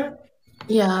miss her?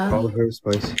 Yeah. Call her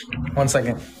spicy. 1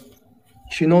 second.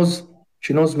 She knows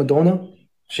Madonna.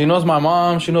 She knows my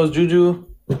mom. She knows Juju.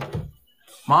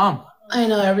 Mom. I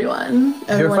know everyone. Your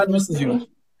Everyone friend misses you.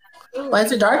 Why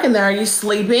is it dark in there? Are you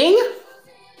sleeping?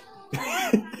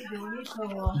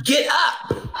 Get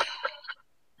up.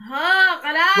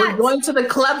 We're going to the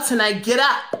club tonight. Get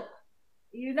up.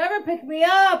 You never pick me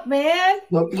up, man.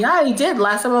 Yeah, he did.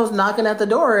 Last time I was knocking at the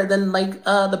door, then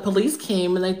the police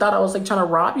came and they thought I was like trying to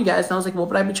rob you guys. And I was like, what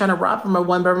would I be trying to rob from a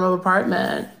 1-bedroom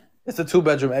apartment? It's a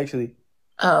 2-bedroom, actually.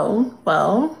 Oh,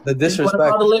 well. The You want disrespect. to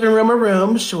call the living room a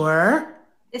room? Sure.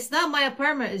 It's not my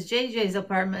apartment. It's JJ's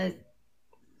apartment.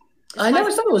 I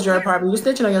never said it was your apartment. You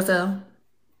snitching on yourself.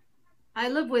 I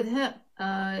live with him.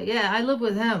 Yeah, I live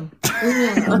with him.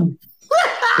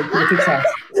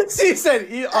 She said,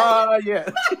 yeah.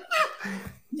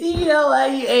 You know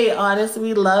what? Hey, honestly,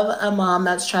 we love a mom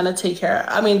that's trying to take care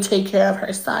of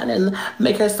her son and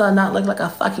make her son not look like a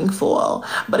fucking fool.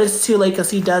 But it's too late because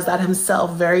he does that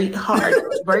himself very hard,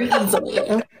 very easily.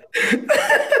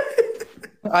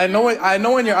 I know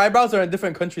when your eyebrows are in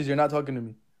different countries, you're not talking to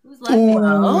me. Who's laughing?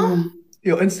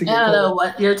 Yo, I don't Instagram. know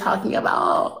what you're talking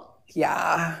about.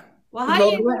 Yeah. Well, how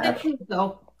do you know the truth,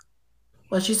 though?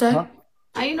 What'd she say? Huh?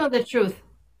 How you know the truth?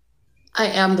 I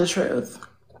am the truth.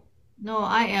 No,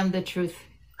 I am the truth.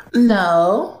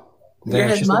 No, you're Damn,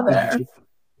 his she's so mother. pretty.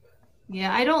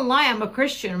 Yeah, I don't lie. I'm a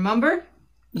Christian, remember?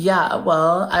 Yeah,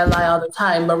 well, I lie all the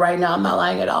time, but right now I'm not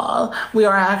lying at all. We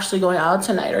are actually going out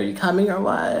tonight. Are you coming or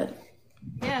what?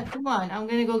 Yeah, come on. I'm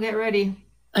going to go get ready.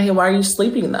 Okay, why are you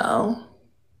sleeping though?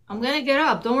 I'm going to get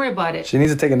up. Don't worry about it. She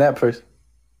needs to take a nap first.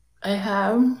 I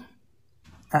have.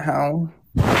 Ow.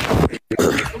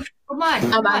 Come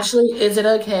on. I'm actually, is it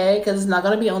okay? Because it's not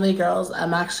going to be only girls.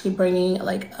 I'm actually bringing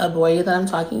like a boy that I'm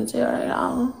talking to right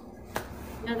now.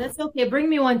 Yeah, that's okay. Bring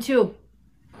me one, too.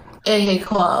 Okay,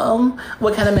 cool.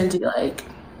 What kind of men do you like?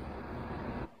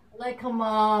 Like, come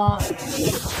on.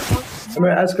 I'm gonna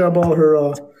ask her about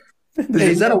her. Hey,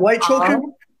 is that a white choker?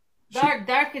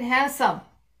 Dark and handsome.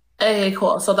 Okay,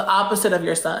 cool. So the opposite of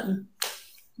your son.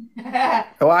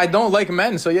 Well, I don't like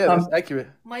men, so yeah, that's accurate.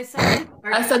 My son is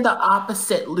dark. I said the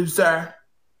opposite, loser.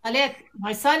 Alec,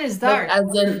 my son is Like, dark.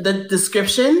 as in the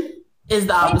description is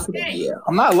the opposite of you.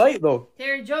 I'm not light though.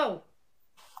 Terry Joe.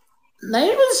 My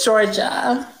name is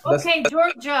Georgia. Okay,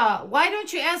 Georgia, why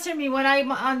don't you answer me when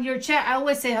I'm on your chat? I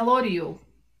always say hello to you.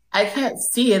 I can't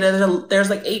see it. There's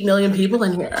like 8 million people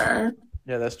in here.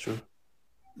 Yeah, that's true.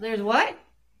 There's what?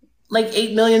 Like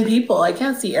 8 million people. I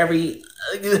can't see every.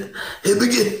 Yeah.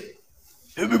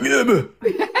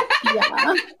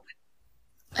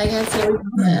 I can't see every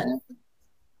comment.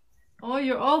 Oh,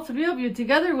 you're all three of you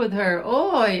together with her.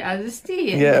 Oh, I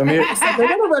see. Yeah, Amir. They're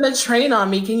gonna run a train on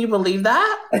me. Can you believe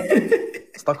that?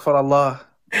 Astaghfirullah.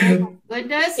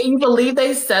 Goodness. Can you believe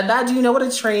they said that? Do you know what a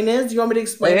train is? Do you want me to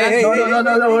explain that? Hey,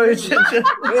 No, wait.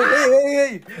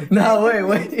 hey. No,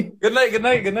 wait. Good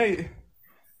night.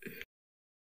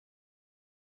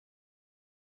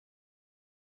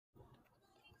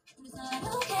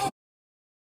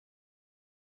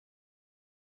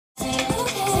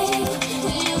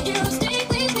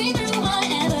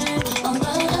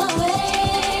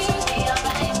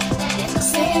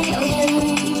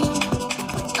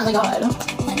 Oh my god.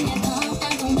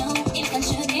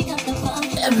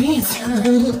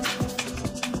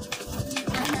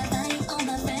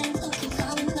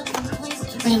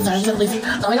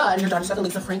 Oh my god, your daughter's got the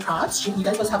Lisa Frank props. You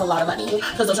guys must have a lot of money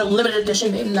because those are limited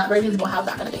edition, babe. Not very many people have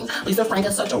that kind of thing. Lisa Frank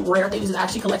is such a rare thing. You can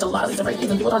actually collect a lot of Lisa Frank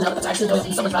things, and people don't know that that's actually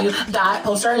going so much value. That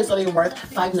poster is literally worth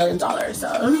 $5 million.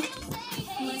 So,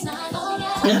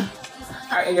 yeah.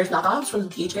 Are yours knockoffs from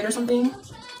PHGate or something?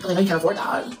 I know you can't afford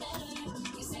that.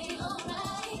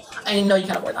 I know you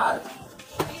can't afford that.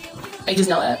 I just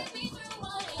know it.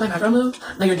 My background moved?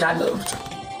 No, your dad moved.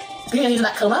 Speaking of using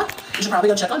that coma, you should probably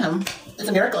go check on him. It's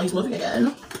a miracle he's moving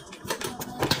again.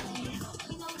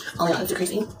 Oh my god, it's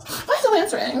crazy. Why is no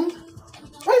answering?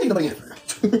 Why do you think nobody answered?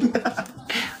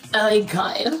 Oh my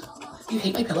god. You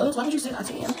hate my pillows? Why would you say that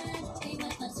to me?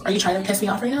 Are you trying to piss me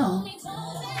off right now?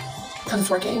 Because it's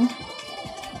working.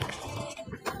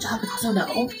 Job Picasso,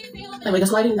 no. My wig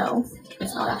is lighting, no.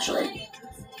 It's not actually.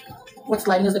 What's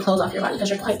lighting is the clothes off your body because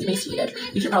you're quite emaciated.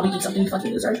 You should probably eat something, you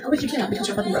fucking loser. Oh, but you can't because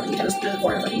you're fucking broken. You can't just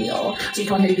order a fucking meal. So you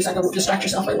come on here, you just like distract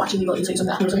yourself by watching people eat something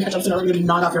that who's gonna catch up sooner or later. You're gonna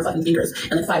knock off your fucking fingers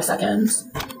in like 5 seconds.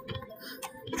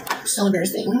 So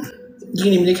embarrassing. Do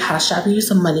you need me to cash app you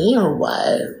some money or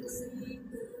what?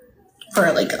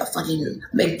 For like a fucking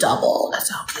McDouble. That's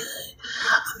so good.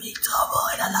 A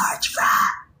McDouble and a large fry.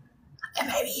 And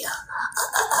maybe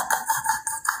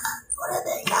what are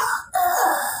they called?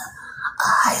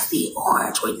 Icy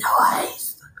orange with no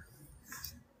ice.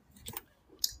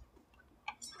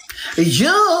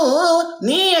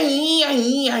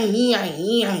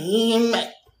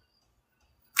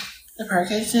 The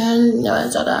Parkinson, no,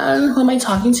 it's all done. Who am I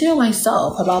talking to?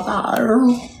 Myself about that.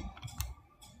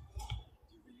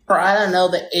 Or I don't know,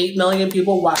 the 8 million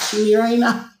people watching me right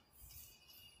now.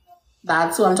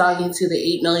 That's who I'm talking to,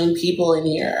 the 8 million people in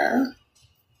here.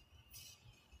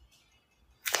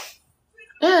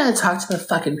 Yeah, talk to the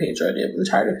fucking Pedro, dude. I'm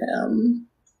tired of him.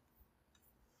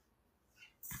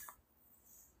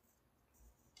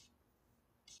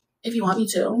 If you want me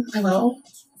to, I will.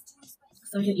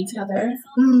 So we can eat together.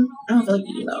 I don't feel like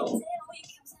eating though.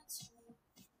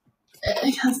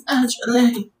 Because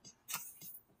actually,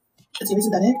 it's even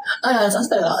synthetic. Oh yeah, it's not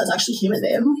synthetic at all. It's actually human,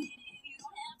 babe.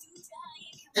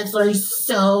 It's literally it's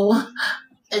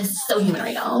so human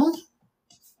right now.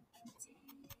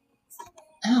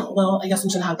 Oh, well, I guess I'm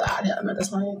just gonna have to add him at this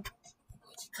point.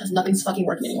 Because nothing's fucking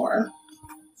working anymore.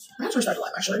 I'm gonna restart the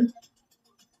live, actually.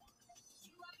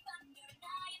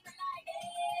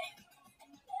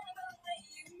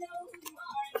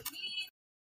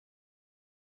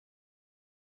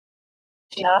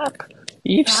 Up.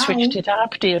 You've switched it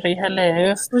up, dearie.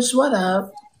 Hello. Switch what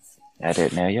up? I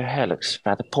don't know. Your hair looks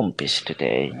rather pompous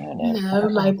today. You know. No,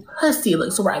 my pussy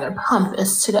looks rather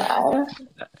pompous today.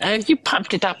 You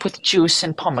pumped it up with juice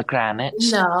and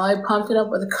pomegranates. No, I pumped it up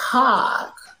with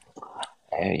cock.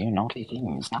 Oh, you naughty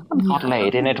things. I'm not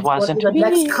laid, and it wasn't the me.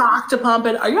 next cock to pump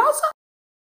it. Are you also?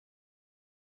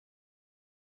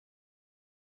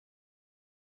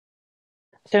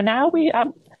 So now we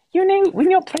you know, when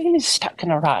your brain is stuck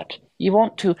in a rut, you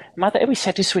want to. Mother always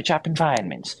said to switch up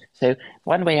environments. So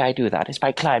one way I do that is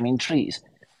by climbing trees.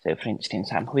 So, for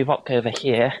instance, we walk over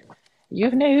here. You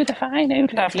know the fine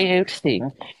old lovely old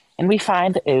thing, and we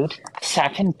find the old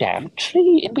second damn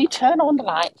tree, and we turn on the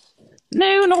lights.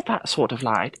 No, not that sort of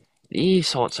light. These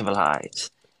sorts of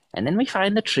lights. And then we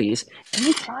find the trees, and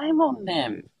we climb on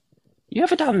them. You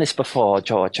ever done this before,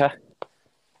 Georgia?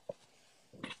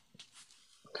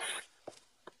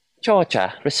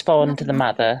 Georgia, respond to the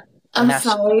mother. I'm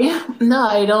sorry. No,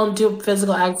 I don't do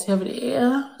physical activity.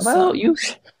 Well, you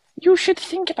should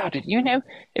think about it. You know,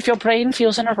 if your brain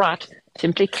feels in a rut,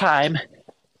 simply climb.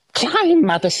 Climb,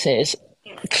 mother says.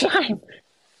 Climb.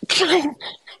 Climb.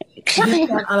 Climb. You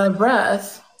get out of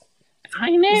breath. I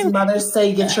know. Does mother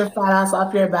say get your fat ass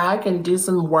off your back and do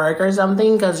some work or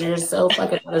something because you're so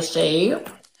fucking out of shape?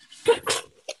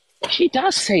 She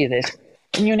does say this.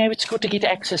 And you know it's good to get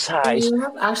exercise. Yeah,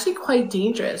 actually quite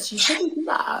dangerous. You shouldn't do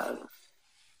that.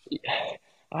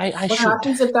 I what should.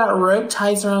 happens if that rope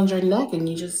ties around your neck and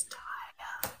you just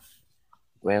die?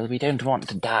 Well, we don't want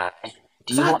to die.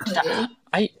 Do you want to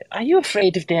die? Are you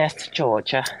afraid of death,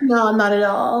 Georgia? No, not at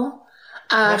all.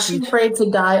 I'm actually afraid to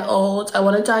die old. I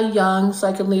want to die young so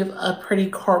I can leave a pretty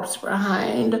corpse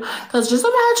behind. Because just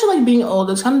imagine like being old.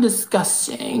 It's kind of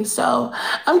disgusting. So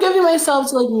I'm giving myself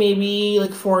to like maybe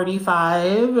like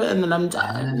 45 and then I'm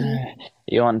done.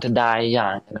 You want to die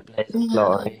young in a blaze of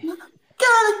glory.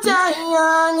 Gotta die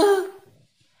young.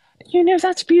 You know,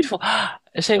 that's beautiful.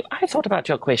 So I thought about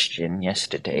your question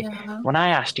yesterday when I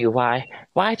asked you why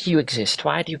do you exist?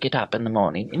 Why do you get up in the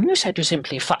morning? And you said you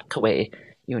simply fuck away.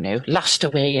 You know, lust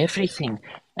away everything.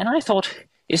 And I thought,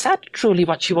 is that truly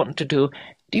what you want to do?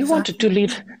 Do you want to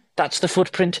leave, that's the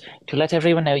footprint, to let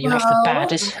everyone know you have the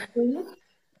baddest?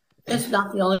 It's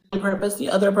not the only purpose.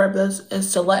 The other purpose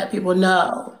is to let people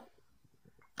know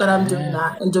that I'm doing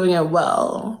that and doing it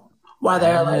well. While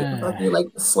they're like fucking like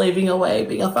slaving away,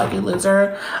 being a fucking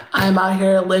loser, I'm out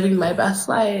here living my best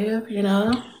life, you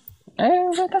know?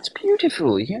 Oh, well, that's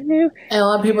beautiful, you know? And I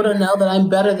want people to know that I'm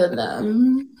better than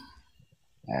them.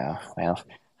 Oh, well,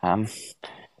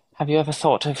 have you ever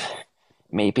thought of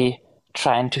maybe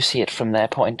trying to see it from their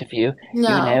point of view? No.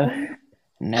 You know?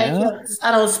 No?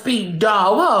 I don't speak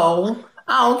dog. Whoa.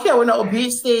 I don't care what no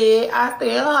bitch said. I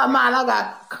stay in her mind. I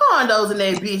got condos in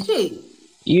that bitch. Shit.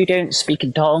 You don't speak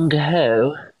dong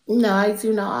ho. No, I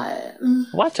do not.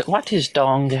 What is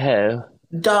dong ho?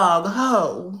 Dog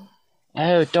ho.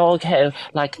 Oh, dog ho,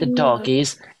 like the Yeah,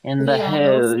 doggies in the yeah, I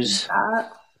don't speak hose.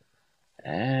 that.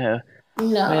 Oh,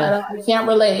 No, I well, don't. I can't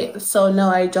relate. So no,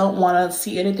 I don't want to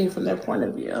see anything from their point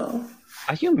of view.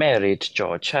 are you married,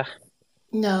 Georgia?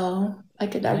 No, I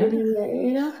could never No? be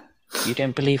married. You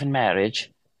don't believe in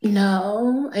marriage?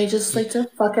 No, I just like to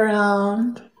fuck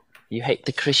around. You hate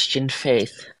the Christian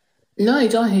faith? No, I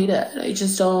don't hate it. I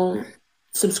just don't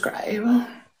subscribe.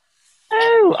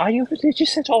 Oh, are you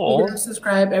religious at You all? gotta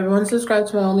subscribe. Everyone subscribe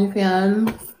to my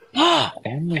OnlyFans.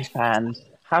 OnlyFans.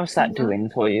 How's that doing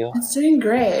for you? It's doing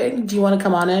great. Do you want to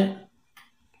come on it?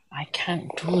 I can't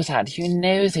do that. You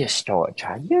know this,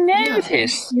 Georgia. You know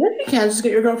this. Yeah, you can. Just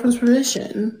get your girlfriend's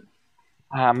permission.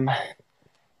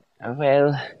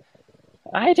 Well,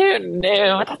 I don't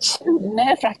know. That's so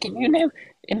nerve-wracking. You know,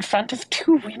 in front of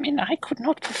two women, I could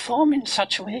not perform in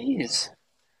such ways.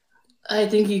 I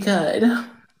think you could.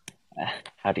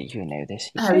 How do you know this?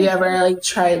 Have you ever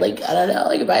tried I don't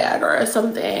know Viagra or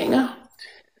something?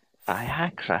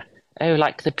 Viagra? Oh,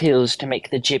 like the pills to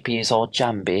make the jippies all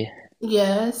jumpy.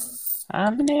 Yes. No,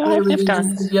 I've never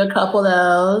done. Give you a couple of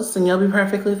those, and you'll be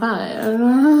perfectly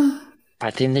fine.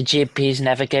 But then the jippies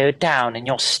never go down, and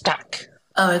you're stuck.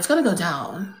 Oh, it's gonna go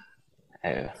down.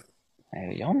 Oh,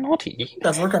 you're naughty.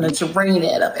 Because we're gonna drain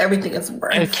it of everything it's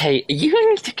worth. Okay, you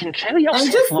need to control yourself.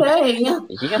 I'm just saying.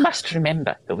 You must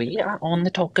remember, we are on the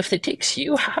talk of the ticks.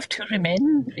 You have to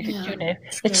remember,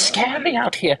 it's scary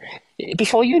out here.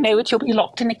 Before you know it, you'll be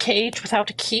locked in a cage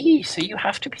without a key, so you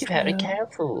have to be very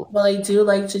careful. Well, I do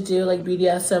like to do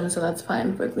BDSM, so that's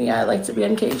fine with me. I like to be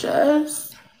in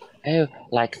cages. Oh,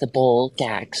 like the ball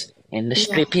gags in the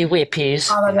strippy whippies.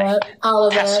 All of it. All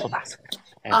of it.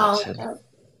 All of it.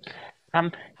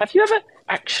 Have you ever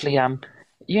actually,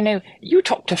 you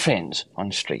talk to friends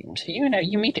on streams. You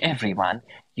meet everyone.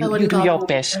 You do your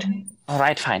best. All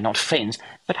right, fine, not friends.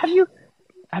 But have you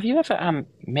ever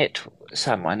met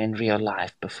someone in real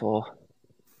life before?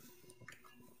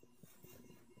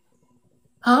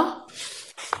 Huh?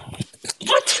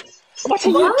 What? What are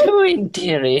you doing,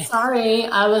 dearie? Sorry,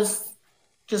 I was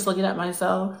just looking at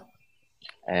myself.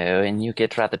 Oh, and you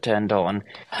get rather turned on.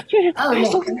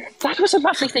 That was a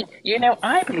lovely thing.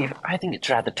 I think it's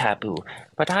rather taboo,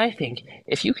 but I think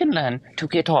if you can learn to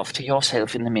get off to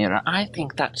yourself in the mirror, I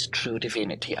think that's true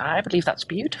divinity. I believe that's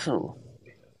beautiful.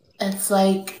 It's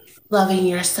like loving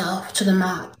yourself to the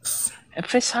max.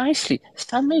 Precisely.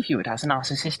 Some may view it as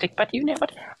narcissistic, but you know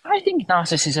what? I think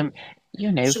narcissism,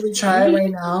 Should we try it right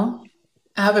now?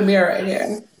 I have a mirror right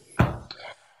here.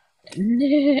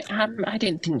 No, I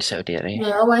don't think so, dearie.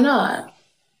 No, why not?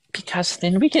 Because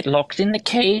then we get locked in the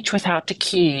cage without a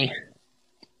key.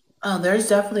 Oh, there's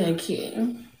definitely a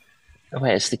key.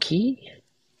 Where's the key?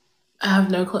 I have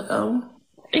no clue.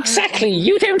 Exactly,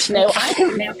 you don't know, I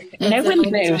don't know. No one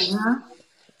knows.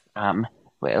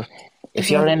 Well,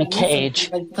 if you're in a cage...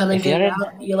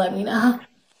 You let me know.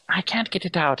 I can't get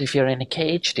it out if you're in a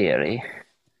cage, dearie.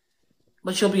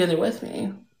 But you'll be in there with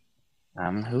me.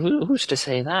 Who's to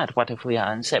say that? What if we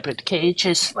are in separate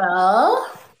cages? Well,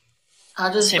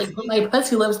 I'll just put my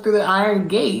pussy lips through the iron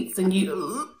gates and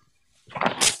you...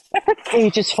 Separate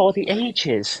cages for the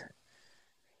ages.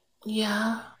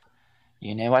 Yeah.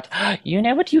 You know what? You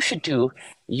know what you should do?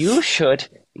 You should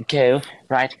go,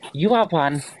 right, you are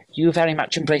one, you very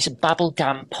much embrace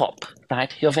bubblegum pop,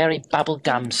 right? You're very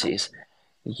bubblegumsies.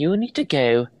 You need to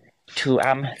go to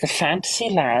the fantasy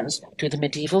lands, to the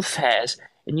medieval fairs,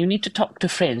 and you need to talk to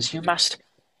friends. You must,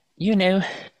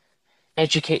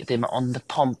 educate them on the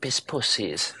pompous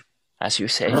pussies, as you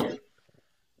say.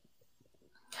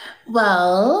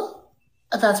 Well,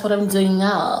 that's what I'm doing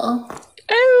now.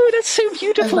 Oh, that's so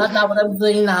beautiful. That's not what I'm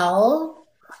doing now.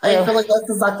 I feel like that's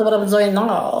exactly what I'm doing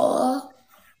now.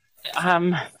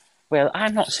 Well,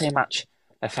 I'm not so much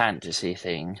a fantasy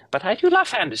thing, but I do love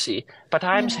fantasy. But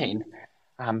I'm saying,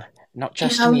 not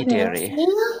just me, dearie.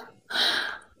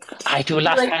 I do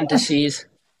love fantasies.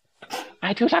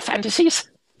 I do love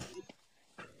fantasies.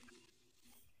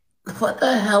 What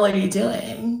the hell are you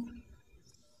doing?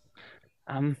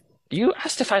 You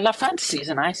asked if I love fantasies,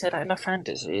 and I said I love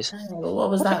fantasies. Oh, what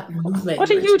was that movement? What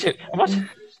are you doing? What?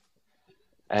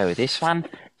 Oh, this one.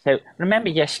 So, remember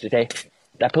yesterday,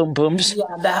 the boom booms? Yeah,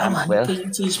 that one. Well, can you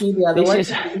teach me the other one? I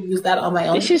can use that on my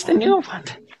own. This is the new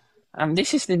one.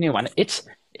 This is the new one. It's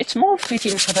more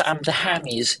fitting for the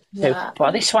hammies. Yeah. So,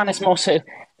 well, this one is more so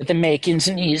the makings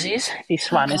and easies.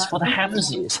 This one is for the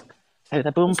hamsies. So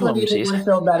the boom Which one do you think boomsies. would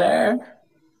feel better?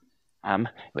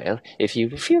 Well, if you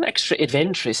feel extra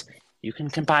adventurous, you can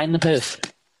combine the both.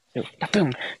 Oh, the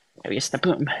boom. Oh, yes, the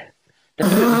boom. The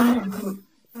boom.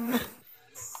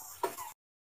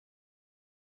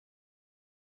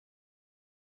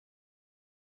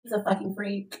 He's a fucking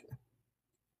freak.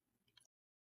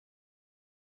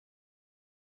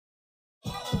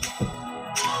 That's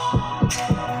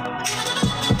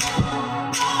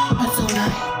so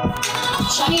nice.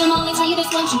 Shawty, I'm only tell you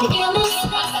this once, you can feel this.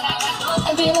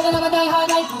 And be living on a die hard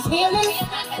life, it's realness.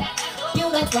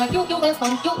 You that's right, you that's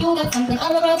fun, you got something all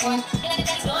the right one.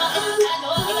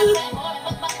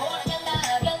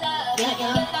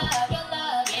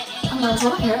 I'm gonna try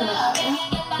to hear that.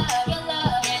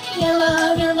 Your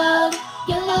love, your love,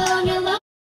 your love, your love.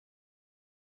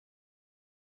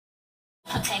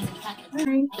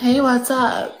 Hey, what's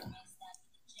up?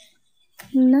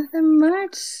 Nothing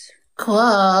much. Cool.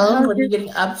 What are you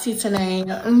getting up to tonight?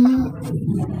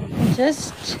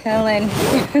 Just chilling.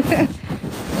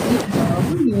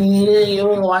 You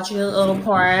were watching a little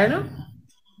porn?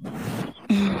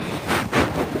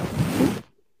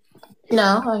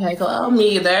 No? Okay, cool.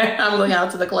 Me either. I'm going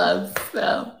out to the club,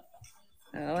 so.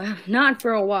 Oh, not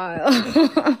for a while.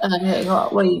 Okay, cool.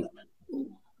 Wait.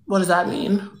 What does that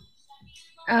mean?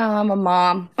 Oh, I'm a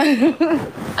mom. Okay,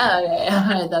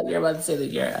 I thought you were about to say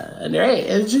that you're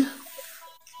underage.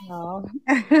 No.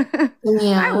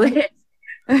 Yeah. I wish.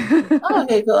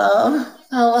 Okay, cool.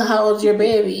 How old's your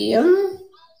baby?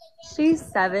 She's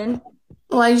 7.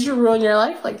 Why did you ruin your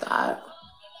life like that?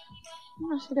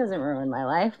 No, she doesn't ruin my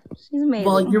life. She's amazing.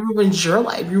 Well, you ruined your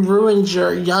life. You ruined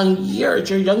your young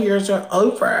years. Your young years are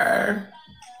over.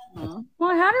 Well,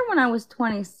 I had her when I was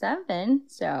 27,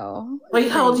 so.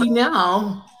 Wait, how old are you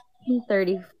now? I'm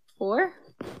 34.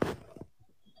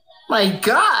 My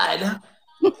God.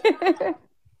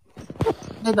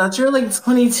 I thought you were like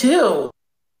 22.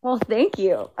 Well, thank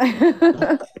you.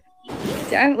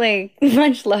 Definitely.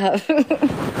 Much love.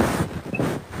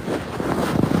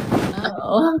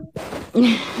 Oh,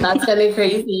 that's kind of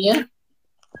crazy.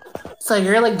 So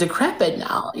you're like decrepit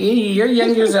now. Your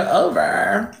young years are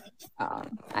over.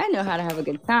 I know how to have a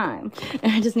good time.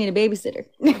 I just need a babysitter.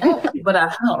 But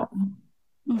at home.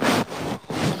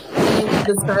 Can you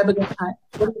describe a good time?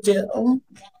 What do you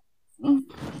do?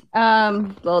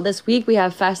 Well, this week we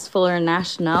have Festival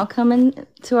International coming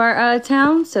to our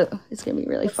town, so it's gonna be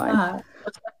really fun.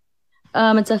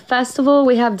 It's a festival.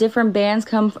 We have different bands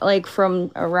come like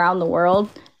from around the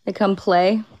world. They come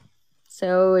play.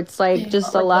 So it's like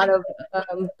just a lot of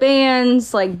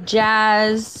bands, like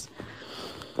jazz.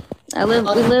 We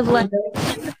live like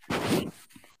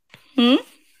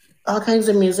all kinds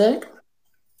of music.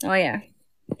 Oh yeah,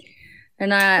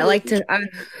 and I like to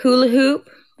hula hoop.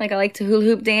 Like I like to hula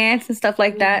hoop dance and stuff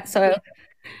like that. So I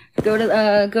go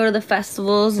to the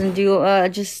festivals and do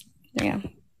just yeah.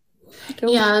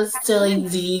 Yeah, so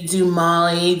like, do you do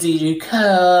Molly? Do you do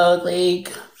coke?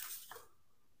 Like,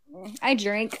 I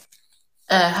drink.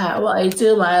 Well, I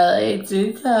do Molly. I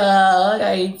do coke.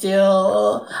 I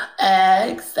do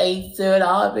X. I do it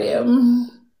all of them.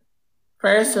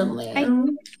 Personally.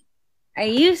 I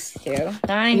used to,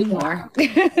 not anymore.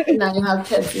 Now you have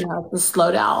kids, you have to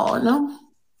slow down.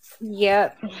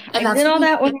 Yep. And I did all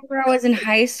that whenever I was in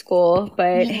high school,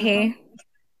 but hey.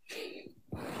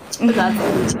 But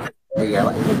that's you're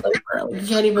like, you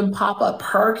can't even pop a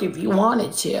perk if you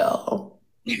wanted to.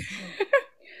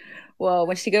 Well,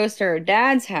 when she goes to her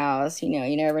dad's house,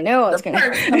 you never know what's going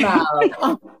to come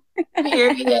out.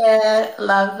 Period.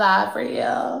 Love that for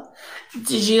you.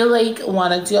 Did you like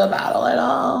want to do a battle at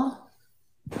all?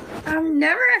 I've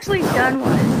never actually done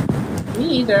one.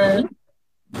 Me either.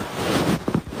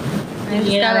 I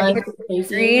just gotta get the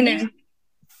green and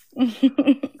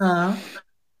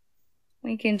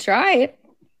we can try it.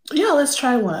 Yeah, let's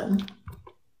try one.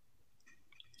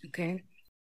 Okay.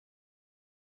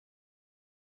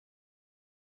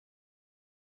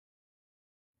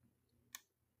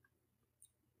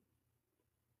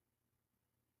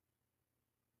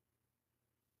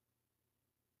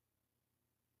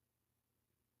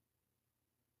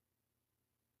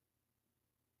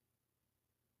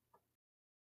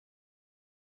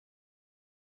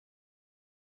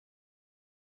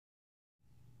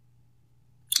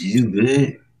 You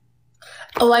good?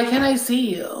 Why can't I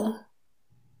see you?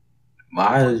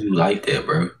 Why is you like that,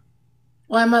 bro?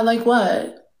 Why am I like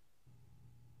what?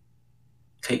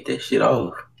 Take that shit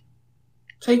off.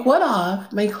 Take what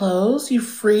off? My clothes? You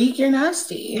freak, you're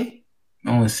nasty.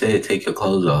 No one said take your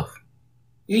clothes off.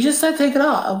 You just said take it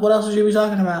off. What else would you be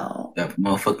talking about? That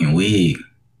motherfucking wig.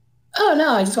 Oh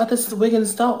no, I just got this wig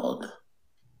installed.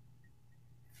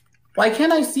 Why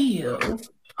can't I see you?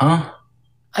 Huh?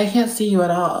 I can't see you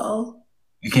at all.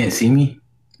 You can't see me?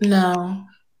 No.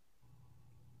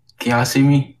 Can y'all see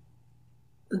me?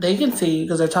 They can see you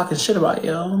because they're talking shit about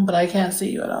you, but I can't see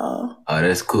you at all. Oh,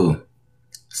 that's cool.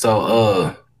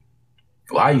 So,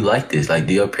 why are you like this? Like,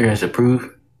 do your parents approve?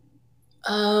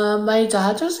 My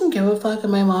dad doesn't give a fuck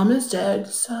and my mom is dead,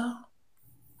 so.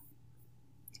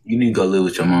 You need to go live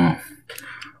with your mom.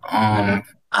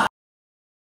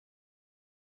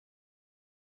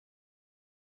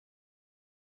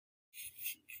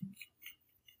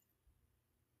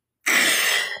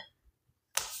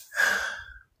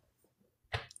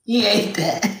 He ate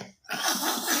that.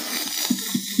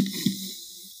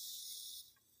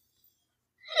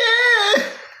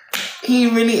 He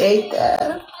really ate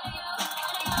that.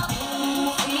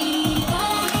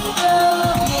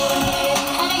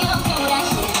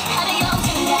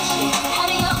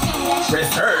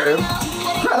 Reserve.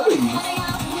 Probably.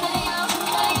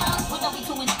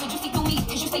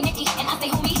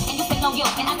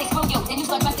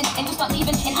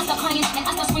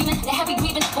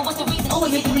 Oh,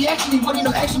 and if we actually wanting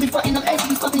them actually fucking them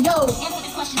actually fucking yo. Answer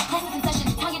this question, classes in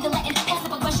session. How you letting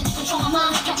passive aggression control my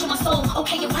mind, capture my soul.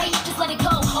 Okay, you're right, just let it go.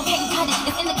 Okay, you cut it,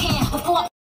 it's in the can before.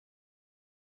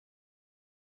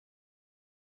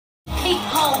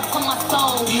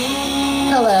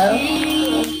 Hello.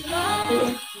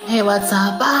 Hey, what's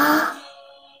up?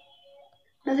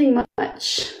 Nothing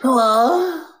much.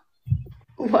 Hello?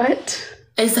 What?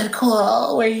 I said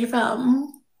cool. Where are you from?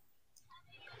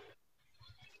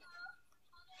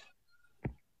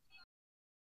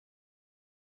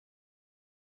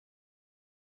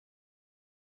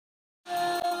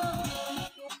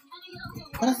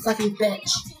 What a fucking bitch.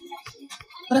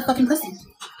 What a fucking pussy.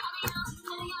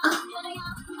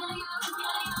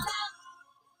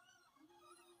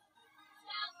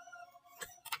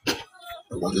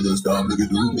 What did this dumb nigga do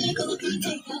to me?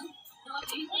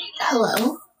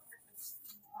 Hello?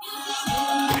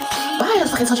 Why I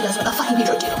fucking told you guys about the fucking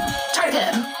Pedro dude? Tired of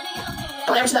him.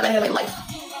 Don't ever see that man in my life.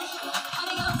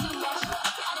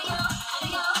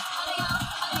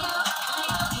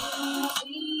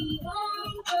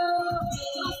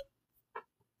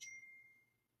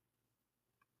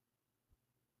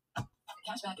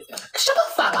 Shut the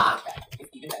fuck up.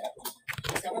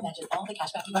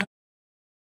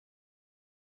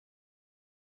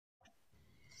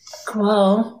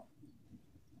 Cool.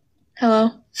 Hello.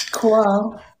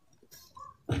 Cool.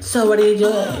 So what are you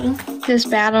doing? Just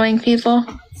battling people.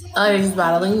 Oh, you're just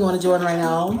battling? You want to do one right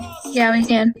now? Yeah, we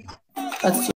can.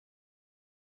 Let's do.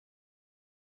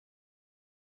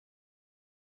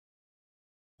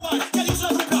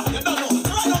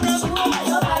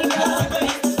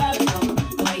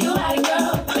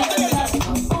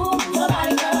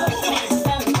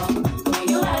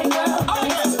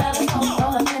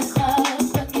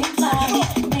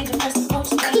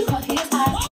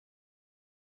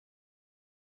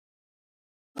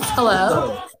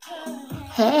 Hello.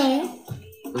 Hey.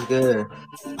 What's good?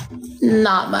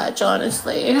 Not much,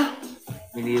 honestly.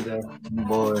 Me neither. I'm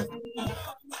bored.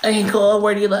 Okay, cool.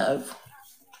 Where do you live?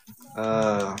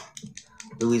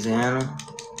 Louisiana.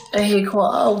 Okay,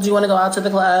 cool. Do you want to go out to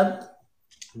the club?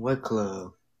 What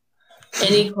club?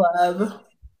 Any club.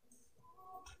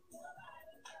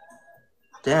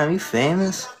 Damn, you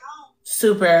famous?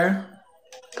 Super.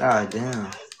 God damn.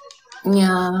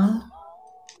 Yeah.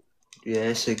 Yeah,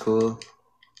 that shit cool.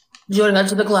 Do you want to go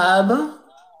to the club?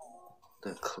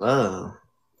 The club?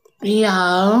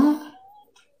 Yeah.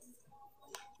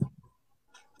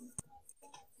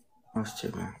 I was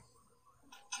tripping.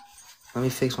 Let me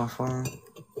fix my phone.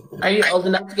 Are you old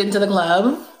enough to get into the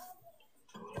club?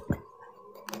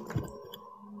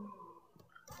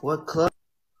 What club?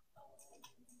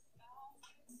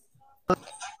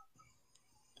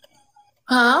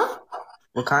 Huh?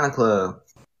 What kind of club?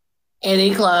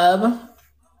 Any club.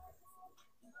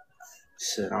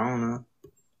 Shit, I don't know.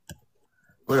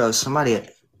 What else? Somebody. You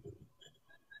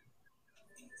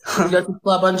go to the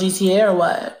club on GTA or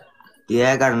what?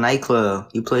 Yeah, I got a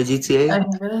nightclub. You play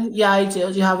GTA? Yeah, I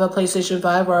do. Do you have a PlayStation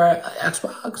 5 or an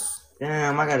Xbox?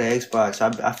 Damn, I got an Xbox.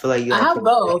 I feel like you I gotta have play.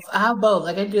 both. I have both.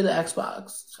 Like I do the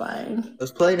Xbox. It's fine.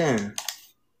 Let's play then.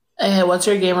 Hey, what's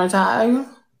your gamer tag?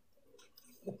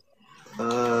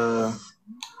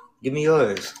 Give me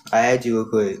yours. I add you real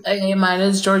quick. Okay, mine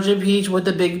is Georgia Peach with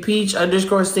the big peach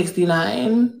underscore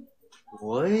 69.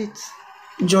 What?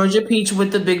 Georgia Peach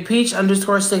with the big peach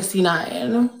underscore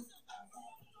 69.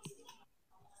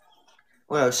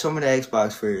 Well, show me the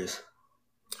Xbox first.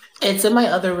 It's in my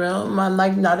other room. I'm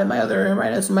like not in my other room right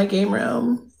now. It's in my game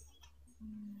room.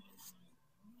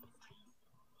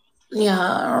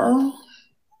 Yeah.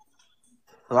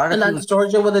 A lot of And people. that's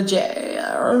Georgia with a J.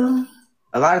 there?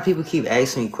 A lot of people keep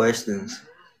asking me questions.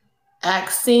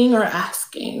 Asking or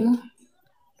asking?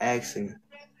 Asking.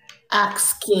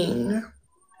 Asking.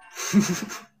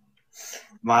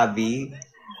 My B.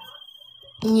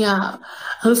 Yeah.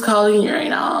 Who's calling you right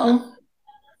now?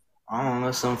 I don't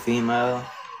know, some female.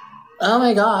 Oh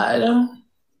my god.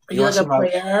 Are you like a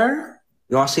player?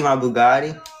 You want to see my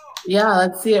Bugatti? Yeah,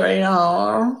 let's see it right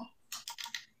now.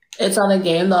 It's on a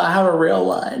game though. I have a real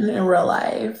one in real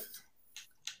life.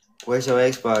 Where's your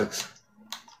Xbox?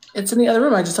 It's in the other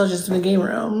room. I just told you it's in the game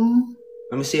room.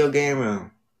 Let me see your game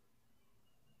room.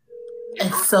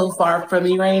 It's so far from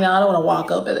me right now. I don't want to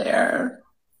walk over there.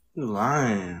 You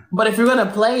lying. But if you're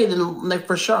gonna play, then like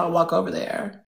for sure I'll walk over there.